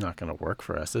 this is not going to work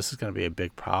for us. This is going to be a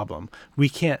big problem. We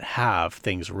can't have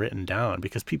things written down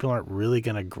because people aren't really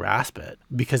going to grasp it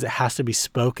because it has to be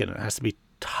spoken. It has to be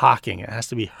talking. It has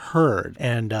to be heard.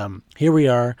 And here we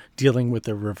are dealing with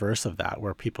the reverse of that,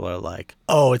 where people are like,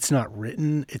 oh, it's not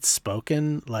written, it's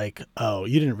spoken. Like, oh,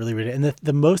 you didn't really read it. And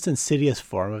the most insidious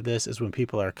form of this is when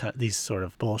people are these sort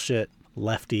of bullshit,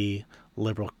 lefty,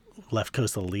 liberal, left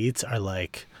coast elites are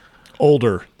like...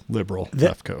 Older liberal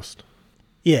left coast.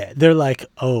 Yeah, they're like,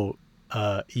 oh,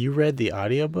 you read the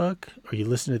audiobook or you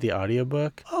listened to the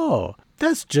audiobook? Oh,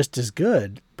 that's just as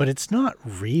good, but it's not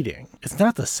reading. It's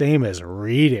not the same as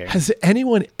reading. Has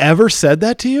anyone ever said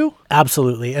that to you?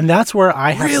 Absolutely. And that's where I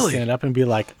have to stand up and be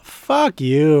like, fuck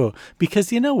you.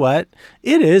 Because you know what?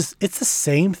 It's the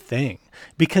same thing.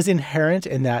 Because inherent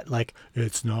in that, like,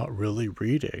 it's not really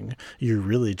reading. You're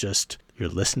you're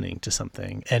listening to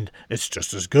something and it's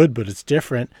just as good, but it's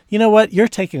different. You know what? You're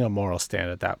taking a moral stand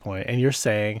at that point, and you're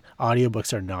saying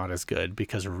audiobooks are not as good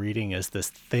because reading is this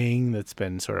thing that's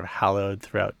been sort of hallowed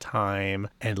throughout time,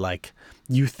 and like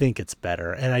you think it's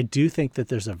better. And I do think that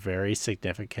there's a very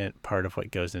significant part of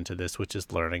what goes into this, which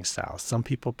is learning styles. Some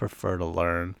people prefer to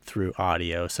learn through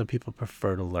audio. Some people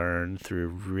prefer to learn through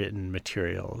written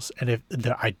materials. And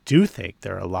I do think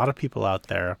there are a lot of people out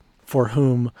there for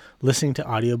whom listening to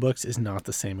audiobooks is not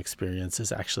the same experience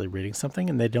as actually reading something,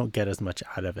 and they don't get as much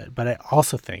out of it. But I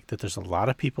also think that there's a lot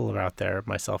of people out there,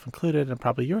 myself included, and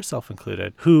probably yourself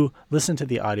included, who listen to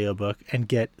the audiobook and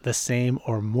get the same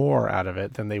or more out of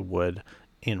it than they would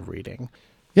in reading.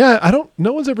 Yeah,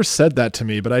 no one's ever said that to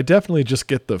me, but I definitely just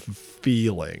get the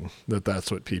feeling that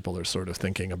that's what people are sort of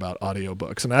thinking about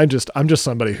audiobooks. And I'm just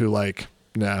somebody who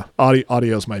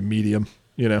audio's my medium.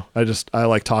 You know, I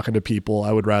like talking to people.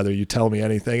 I would rather you tell me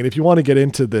anything. And if you want to get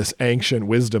into this ancient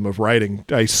wisdom of writing,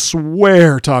 I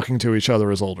swear talking to each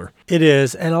other is older. It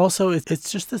is. And also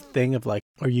it's just the thing of like,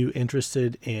 are you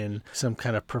interested in some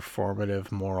kind of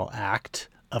performative moral act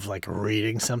of like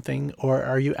reading something, or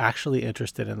are you actually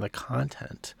interested in the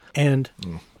content? And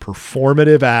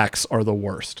performative acts are the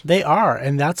worst. They are.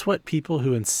 And that's what people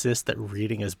who insist that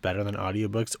reading is better than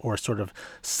audiobooks, or sort of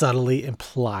subtly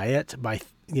imply it by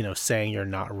saying you're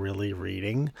not really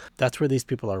reading. That's where these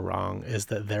people are wrong, is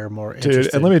that they're more interested.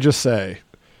 Dude, and let me just say,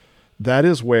 that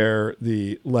is where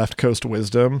the left coast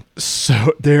wisdom.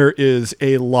 So there is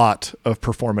a lot of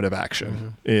performative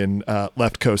action in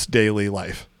left coast daily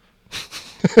life.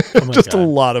 Just God. A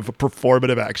lot of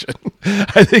performative action.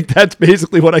 I think that's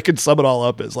basically what I can sum it all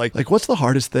up as. Like what's the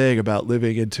hardest thing about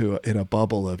living in a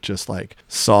bubble of just like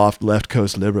soft left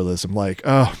coast liberalism? Like,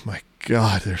 oh my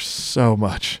God, there's so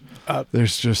much.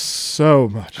 There's just so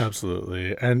much.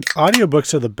 Absolutely. And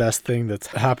audiobooks are the best thing that's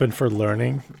happened for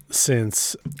learning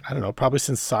since, I don't know, probably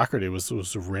since Socrates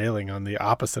was railing on the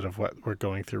opposite of what we're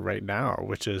going through right now,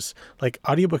 which is like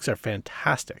audiobooks are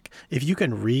fantastic. If you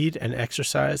can read and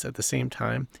exercise at the same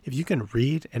time, if you can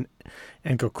read and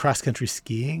go cross-country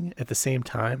skiing at the same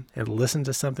time and listen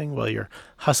to something while you're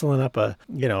hustling up a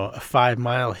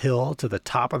 5-mile hill to the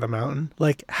top of the mountain,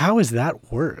 like how is that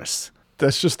worse?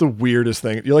 That's just the weirdest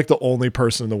thing. You're like the only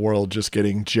person in the world just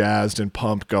getting jazzed and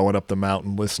pumped going up the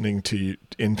mountain listening to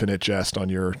Infinite Jest on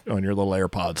your little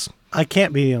AirPods. I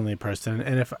can't be the only person,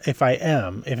 and if I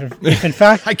am, if in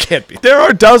fact I can't be. There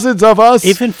are dozens of us.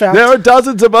 If in fact there are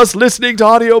dozens of us listening to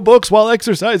audiobooks while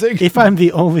exercising. If I'm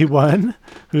the only one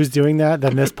who's doing that,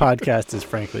 then this podcast is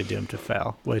frankly doomed to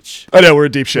fail. Which I know we're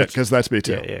in deep shit because that's me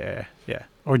too. Yeah.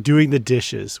 Or doing the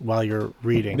dishes while you're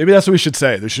reading. Maybe that's what we should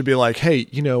say. There should be like, hey,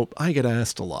 I get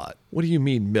asked a lot, what do you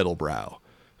mean middlebrow?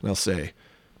 And I'll say,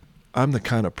 I'm the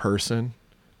kind of person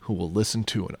who will listen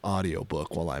to an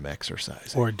audiobook while I'm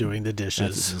exercising. Or doing the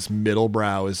dishes. That's as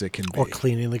middlebrow as it can be. Or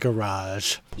cleaning the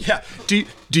garage. Yeah. Do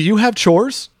you have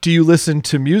chores? Do you listen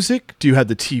to music? Do you have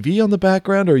the TV on the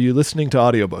background? Or are you listening to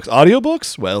audiobooks?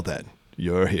 Audiobooks? Well then.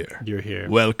 You're here. You're here.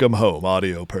 Welcome home,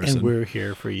 audio person. And we're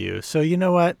here for you. So you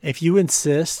know what? If you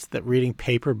insist that reading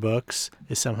paper books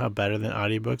is somehow better than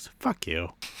audiobooks, fuck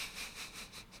you.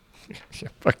 Yeah,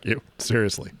 fuck you.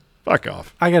 Seriously. Fuck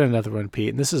off. I got another one, Pete,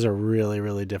 and this is a really,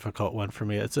 really difficult one for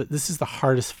me. This is the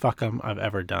hardest fuck 'em I've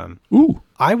ever done. Ooh.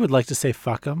 I would like to say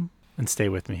fuck 'em, and stay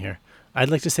with me here. I'd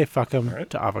like to say fuck 'em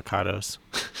to avocados.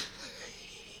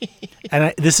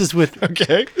 And this is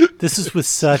with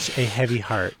such a heavy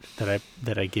heart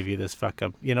that I give you this fuck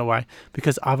up. You know why?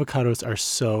 Because avocados are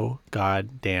so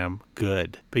goddamn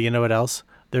good. But you know what else?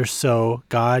 They're so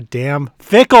goddamn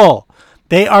fickle.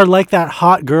 They are like that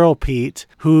hot girl, Pete,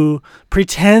 who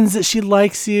pretends that she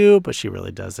likes you, but she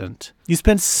really doesn't. You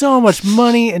spend so much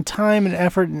money and time and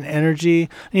effort and energy,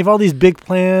 and you have all these big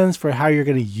plans for how you're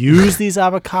going to use these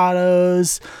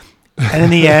avocados. And in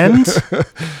the end,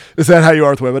 is that how you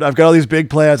are with women? I've got all these big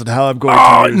plans on how I'm going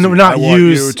to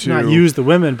use you. Not use the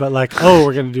women, but like,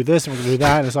 we're going to do this and we're going to do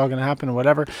that and it's all going to happen and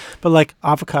whatever. But like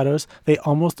avocados, they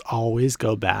almost always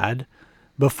go bad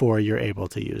before you're able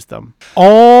to use them.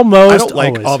 Almost. I don't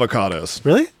like avocados.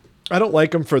 Really? I don't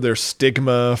like them for their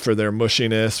stigma, for their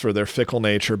mushiness, for their fickle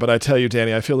nature. But I tell you,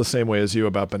 Danny, I feel the same way as you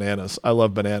about bananas. I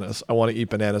love bananas. I want to eat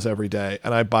bananas every day.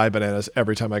 And I buy bananas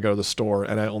every time I go to the store.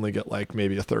 And I only get like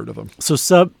maybe a third of them. So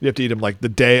you have to eat them like the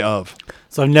day of.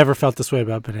 So I've never felt this way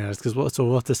about bananas because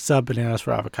we'll have to sub bananas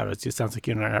for avocados. It sounds like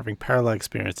you and I are having parallel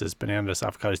experiences. Bananas,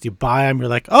 avocados. You buy them, you're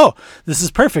like, oh, this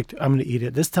is perfect. I'm going to eat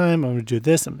it this time. I'm going to do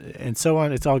this, and so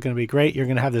on. It's all going to be great. You're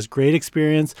going to have this great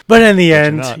experience. But in the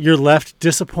end, you're left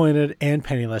disappointed and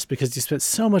penniless because you spent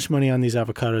so much money on these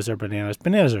avocados or bananas.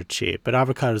 Bananas are cheap, but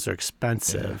avocados are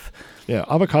expensive. Yeah,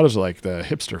 avocados are like the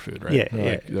hipster food, right?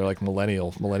 Yeah, they're like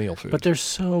millennial food. But they're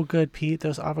so good, Pete.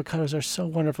 Those avocados are so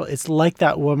wonderful. It's like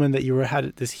that woman that you had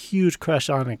this huge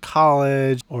crush on in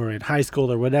college or in high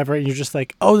school or whatever, and you're just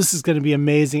like, oh, this is going to be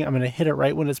amazing. I'm going to hit it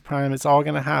right when it's prime. It's all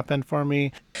going to happen for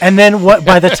me. And then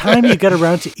by the time you get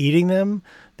around to eating them,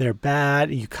 they're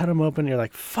bad. You cut them open. You're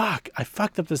like, fuck, I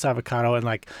fucked up this avocado. And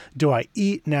like, do I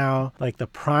eat now like the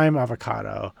prime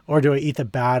avocado or do I eat the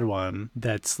bad one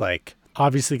that's like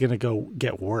obviously going to go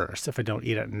get worse if I don't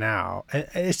eat it now? And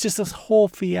it's just this whole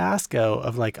fiasco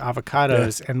of like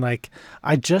avocados. And like,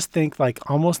 I just think like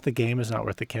almost the game is not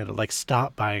worth the candle. Like,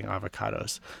 stop buying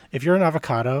avocados. If you're an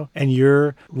avocado and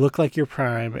look like you're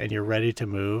prime and you're ready to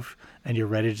move and you're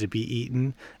ready to be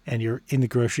eaten and you're in the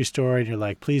grocery store and you're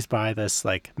like, please buy this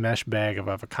like mesh bag of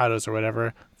avocados or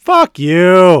whatever. Fuck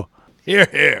you.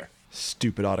 Here.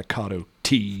 Stupid avocado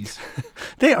tease.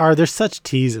 They're such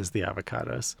teases, the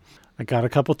avocados. I got a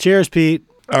couple. Cheers, Pete.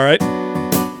 All right.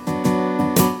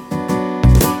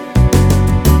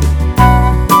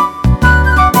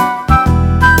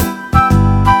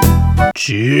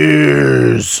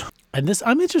 Cheers. And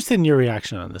I'm interested in your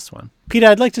reaction on this one. Pete,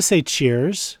 I'd like to say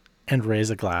cheers and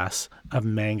raise a glass of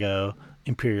mango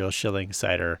imperial shilling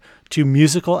cider to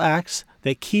musical acts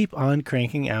that keep on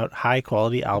cranking out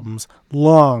high-quality albums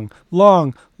long,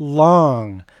 long,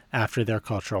 long after their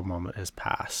cultural moment has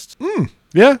passed.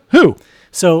 Yeah? Who?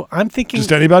 So I'm thinking...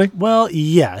 Just anybody? Well,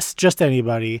 yes, just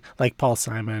anybody, like Paul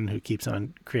Simon, who keeps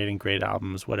on creating great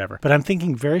albums, whatever. But I'm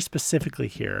thinking very specifically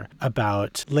here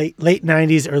about late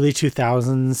 90s, early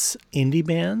 2000s indie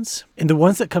bands. And the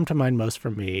ones that come to mind most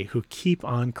for me who keep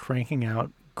on cranking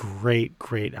out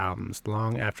great albums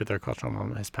long after their cultural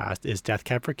moment has passed is Death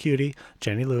Cab for Cutie,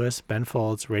 Jenny Lewis, Ben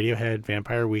Folds, Radiohead,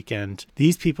 Vampire Weekend.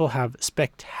 These people have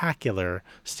spectacular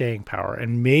staying power,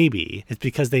 and maybe it's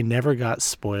because they never got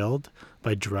spoiled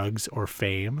by drugs or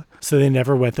fame. So they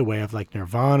never went the way of like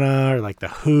Nirvana or like The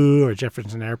Who or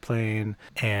Jefferson Airplane.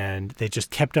 And they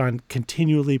just kept on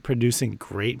continually producing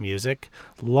great music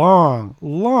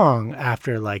long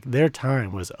after like their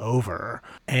time was over.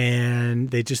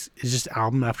 And it's just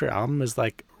album after album is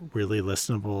like really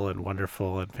listenable and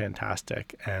wonderful and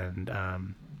fantastic. And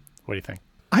what do you think?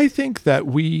 I think that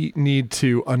we need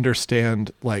to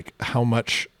understand like how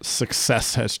much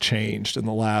success has changed in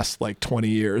the last like 20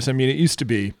 years. I mean, it used to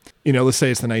be, let's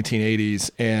say it's the 1980s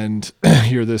and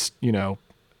you're this,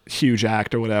 huge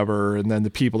act or whatever. And then the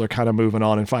people are kind of moving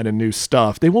on and finding new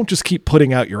stuff. They won't just keep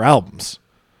putting out your albums.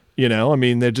 I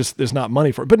mean, there's not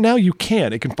money for it. But now you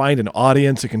can. It can find an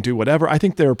audience. It can do whatever. I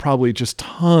think there are probably just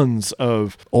tons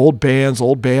of old band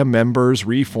members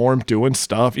reformed doing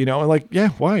stuff, and like, yeah,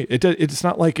 why? It's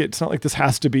not like this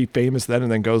has to be famous then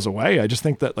and then goes away. I just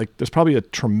think that like there's probably a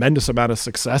tremendous amount of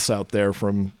success out there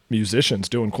from musicians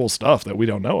doing cool stuff that we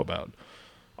don't know about.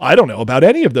 I don't know about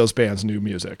any of those bands' new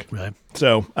music. Right.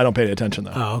 So I don't pay attention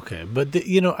though. Oh, okay. But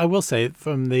I will say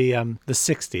from the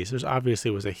 60s, there's obviously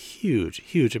was a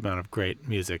huge amount of great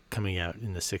music coming out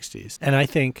in the 60s. And I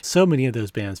think so many of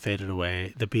those bands faded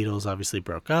away. The Beatles obviously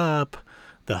broke up.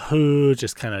 The Who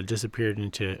just kind of disappeared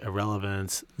into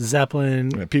irrelevance.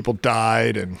 Zeppelin. Yeah, people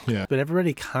died and yeah. But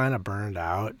everybody kind of burned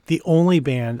out. The only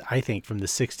band, I think, from the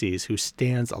 60s who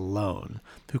stands alone,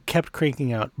 who kept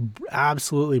cranking out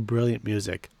absolutely brilliant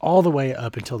music all the way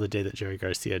up until the day that Jerry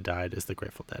Garcia died, is the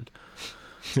Grateful Dead.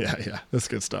 Yeah. That's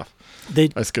good stuff.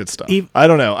 That's good stuff. I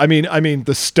don't know. I mean,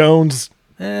 the Stones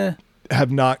have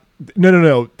not...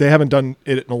 No. They haven't done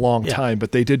it in a long time,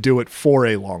 but they did do it for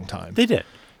a long time. They did.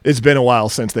 It's been a while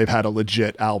since they've had a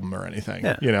legit album or anything.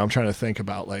 Yeah. I'm trying to think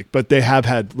about but they have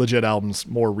had legit albums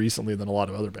more recently than a lot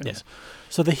of other bands. Yeah.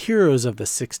 So the heroes of the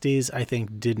 60s, I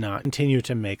think, did not continue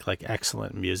to make like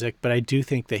excellent music, but I do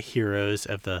think the heroes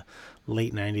of the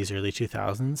late 90s, early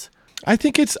 2000s, I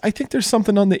think there's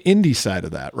something on the indie side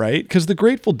of that, right? Because the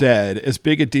Grateful Dead, as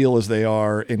big a deal as they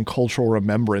are in cultural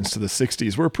remembrance to the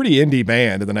 60s, were a pretty indie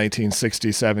band in the 1960s,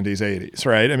 70s, 80s,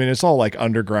 right? I mean, it's all like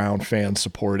underground, fan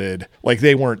supported. Like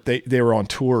they were on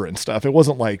tour and stuff. It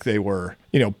wasn't like they were,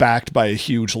 backed by a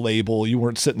huge label. You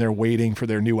weren't sitting there waiting for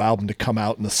their new album to come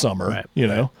out in the summer,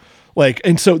 right. Like,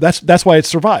 and so that's why it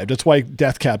survived. That's why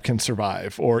Death Cab can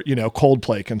survive, or, you know,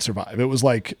 Coldplay can survive. It was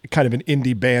like kind of an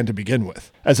indie band to begin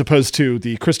with, as opposed to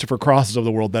the Christopher Crosses of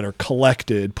the world that are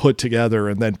collected, put together,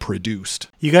 and then produced.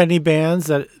 You got any bands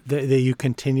that you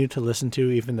continue to listen to,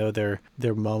 even though their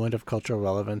moment of cultural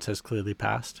relevance has clearly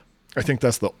passed? I think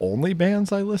that's the only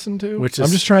bands I listen to. Which is,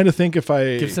 I'm just trying to think if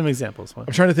I... Give some examples. I'm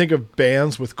trying to think of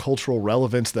bands with cultural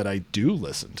relevance that I do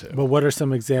listen to. But what are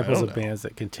some examples of bands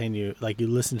that continue, like you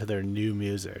listen to their new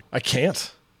music? I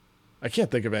can't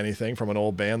think of anything from an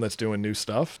old band that's doing new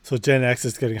stuff. So Gen X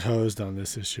is getting hosed on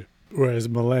this issue. Whereas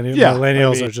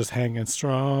millennials are just hanging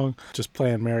strong, just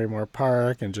playing Marymore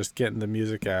Park and just getting the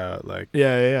music out. Like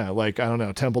yeah. Like, I don't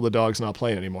know, Temple the Dog's not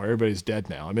playing anymore. Everybody's dead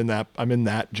now. I'm in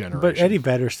that generation. But Eddie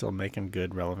Vedder's still making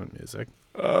good, relevant music.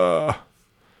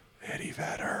 Eddie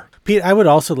Vedder. Pete, I would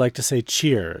also like to say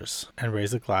cheers and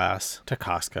raise a glass to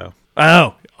Costco.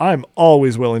 Oh, I'm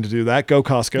always willing to do that. Go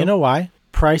Costco. You know why?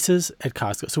 Prices at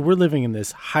Costco. So we're living in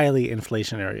this highly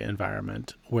inflationary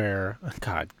environment where,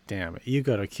 God damn it, you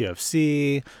go to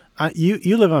QFC.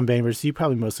 You live on Bainbridge, so you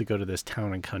probably mostly go to this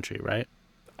Town and Country, right?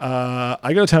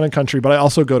 I go to Town and Country, but I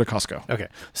also go to Costco. Okay,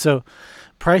 so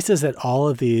prices at all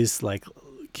of these, like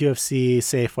QFC,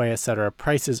 Safeway, etc.,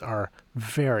 prices are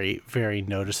very, very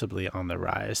noticeably on the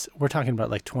rise. We're talking about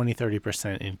like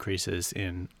 20-30% increases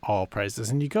in all prices.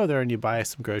 And you go there and you buy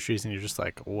some groceries and you're just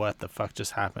like, what the fuck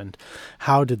just happened?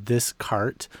 How did this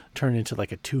cart turn into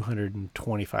like a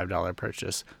 $225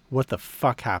 purchase? What the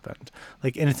fuck happened?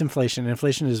 Like, and it's inflation.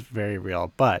 Inflation is very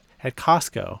real. But at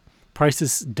Costco,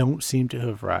 prices don't seem to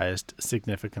have risen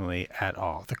significantly at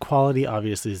all. The quality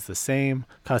obviously is the same.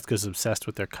 Costco's obsessed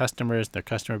with their customers, their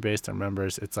customer base, their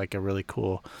members. It's like a really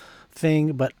cool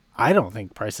thing, but I don't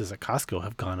think prices at Costco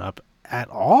have gone up at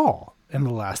all in the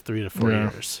last 3 to 4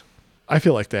 years. I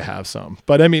feel like they have some,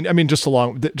 but I mean, just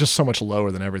so much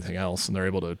lower than everything else, and they're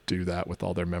able to do that with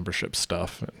all their membership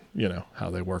stuff and, you know, how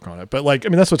they work on it. But like, I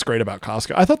mean, that's what's great about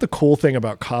Costco. I thought the cool thing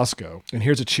about Costco, and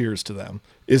here's a cheers to them,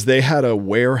 is they had a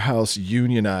warehouse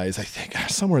unionized, I think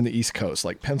somewhere in the East Coast,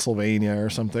 like Pennsylvania or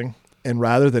something. And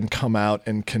rather than come out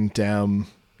and condemn,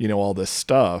 you know, all this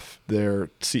stuff, their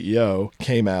CEO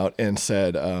came out and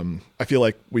said, I feel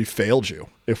like we failed you.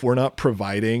 If we're not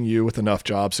providing you with enough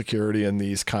job security and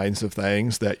these kinds of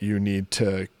things that you need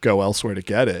to go elsewhere to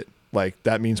get it, like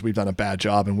that means we've done a bad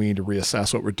job and we need to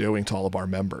reassess what we're doing to all of our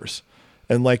members.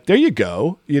 And like, there you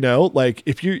go. You know, like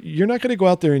if you're not going to go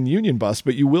out there and union bust,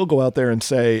 but you will go out there and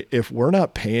say, if we're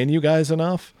not paying you guys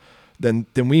enough, then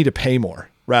we need to pay more.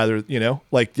 Rather, you know,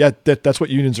 like, yeah, that's what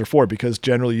unions are for, because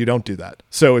generally you don't do that.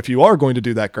 So if you are going to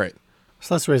do that, great.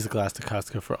 So let's raise the glass to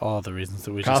Costco for all the reasons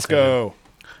that we just said. Costco.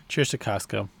 Cheers to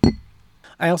Costco.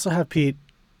 I also have, Pete,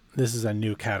 this is a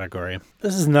new category.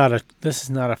 This is not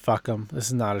a fuck 'em. This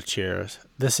is not a cheers.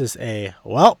 This is a,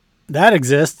 well, that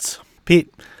exists.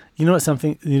 Pete, you know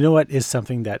what is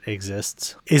something that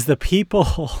exists? Is the people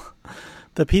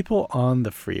on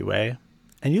the freeway.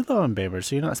 And you live on Bainbridge,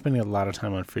 so you're not spending a lot of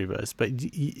time on freeways, but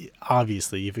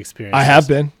obviously you've experienced I have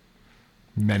been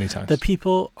many times. The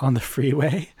people on the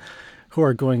freeway who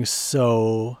are going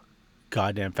so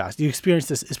goddamn fast. You experience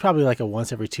this. It's probably like a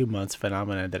once every 2 months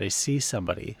phenomenon that I see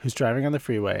somebody who's driving on the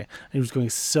freeway and who's going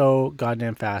so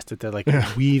goddamn fast that they're like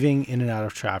weaving in and out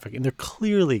of traffic, and they're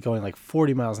clearly going like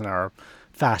 40 miles an hour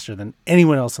faster than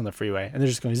anyone else on the freeway, and they're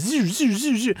just going zoo, zoo,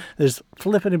 zoo, zoo. They're just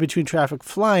flipping in between traffic,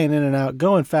 flying in and out,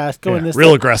 going fast, going this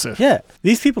real aggressive. Yeah,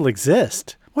 these people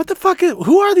exist. What the fuck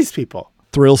who are these people?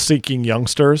 Thrill-seeking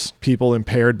youngsters, people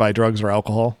impaired by drugs or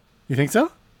alcohol. You think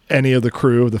so? Any of the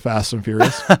crew of the Fast and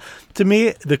Furious. To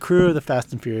me, the crew of the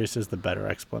Fast and Furious is the better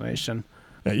explanation.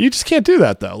 Yeah, you just can't do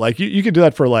that though. Like you can do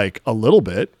that for like a little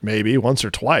bit, maybe once or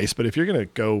twice, but if you're gonna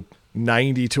go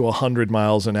 90 to 100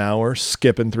 miles an hour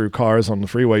skipping through cars on the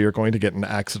freeway, you're going to get in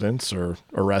accidents or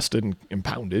arrested and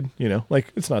impounded. You know,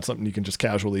 like it's not something you can just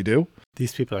casually do.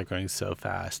 These people are going so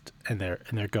fast, and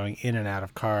they're going in and out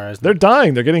of cars. They're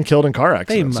dying. They're getting killed in car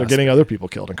accidents. They're getting other people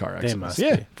killed in car accidents. They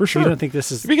must be. For sure. You don't think this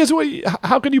is because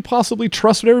how can you possibly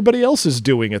trust what everybody else is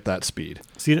doing at that speed?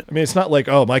 So I mean, it's not like,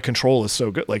 oh, my control is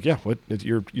so good. Like, yeah, what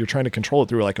you're trying to control it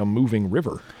through like a moving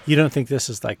river. You don't think this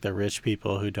is like the rich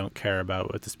people who don't care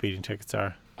about what the speeding tickets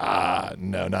are?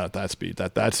 No, not at that speed.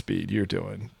 At that speed, you're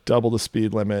doing double the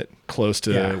speed limit, close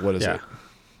to what is it?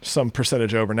 Some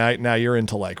percentage over. Now you're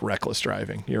into like reckless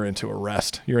driving. You're into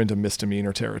arrest. You're into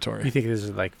misdemeanor territory. You think this is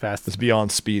like It's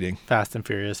beyond speeding. Fast and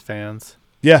Furious fans?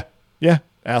 Yeah.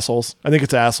 Assholes. I think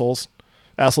it's assholes.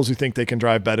 Assholes who think they can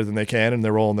drive better than they can, and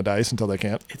they're rolling the dice until they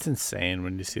can't. It's insane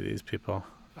when you see these people.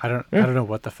 I don't know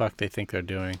what the fuck they think they're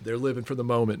doing. They're living for the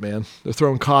moment, man. They're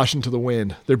throwing caution to the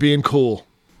wind. They're being cool.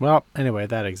 Well, anyway,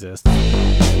 that exists.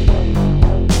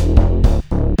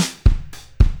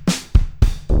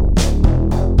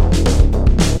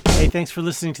 Hey, thanks for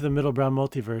listening to the Middlebrow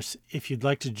Multiverse. If you'd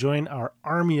like to join our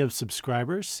army of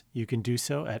subscribers, you can do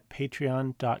so at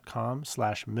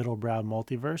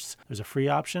patreon.com/middlebrowmultiverse. There's a free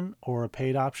option or a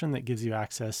paid option that gives you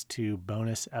access to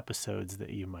bonus episodes that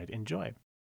you might enjoy.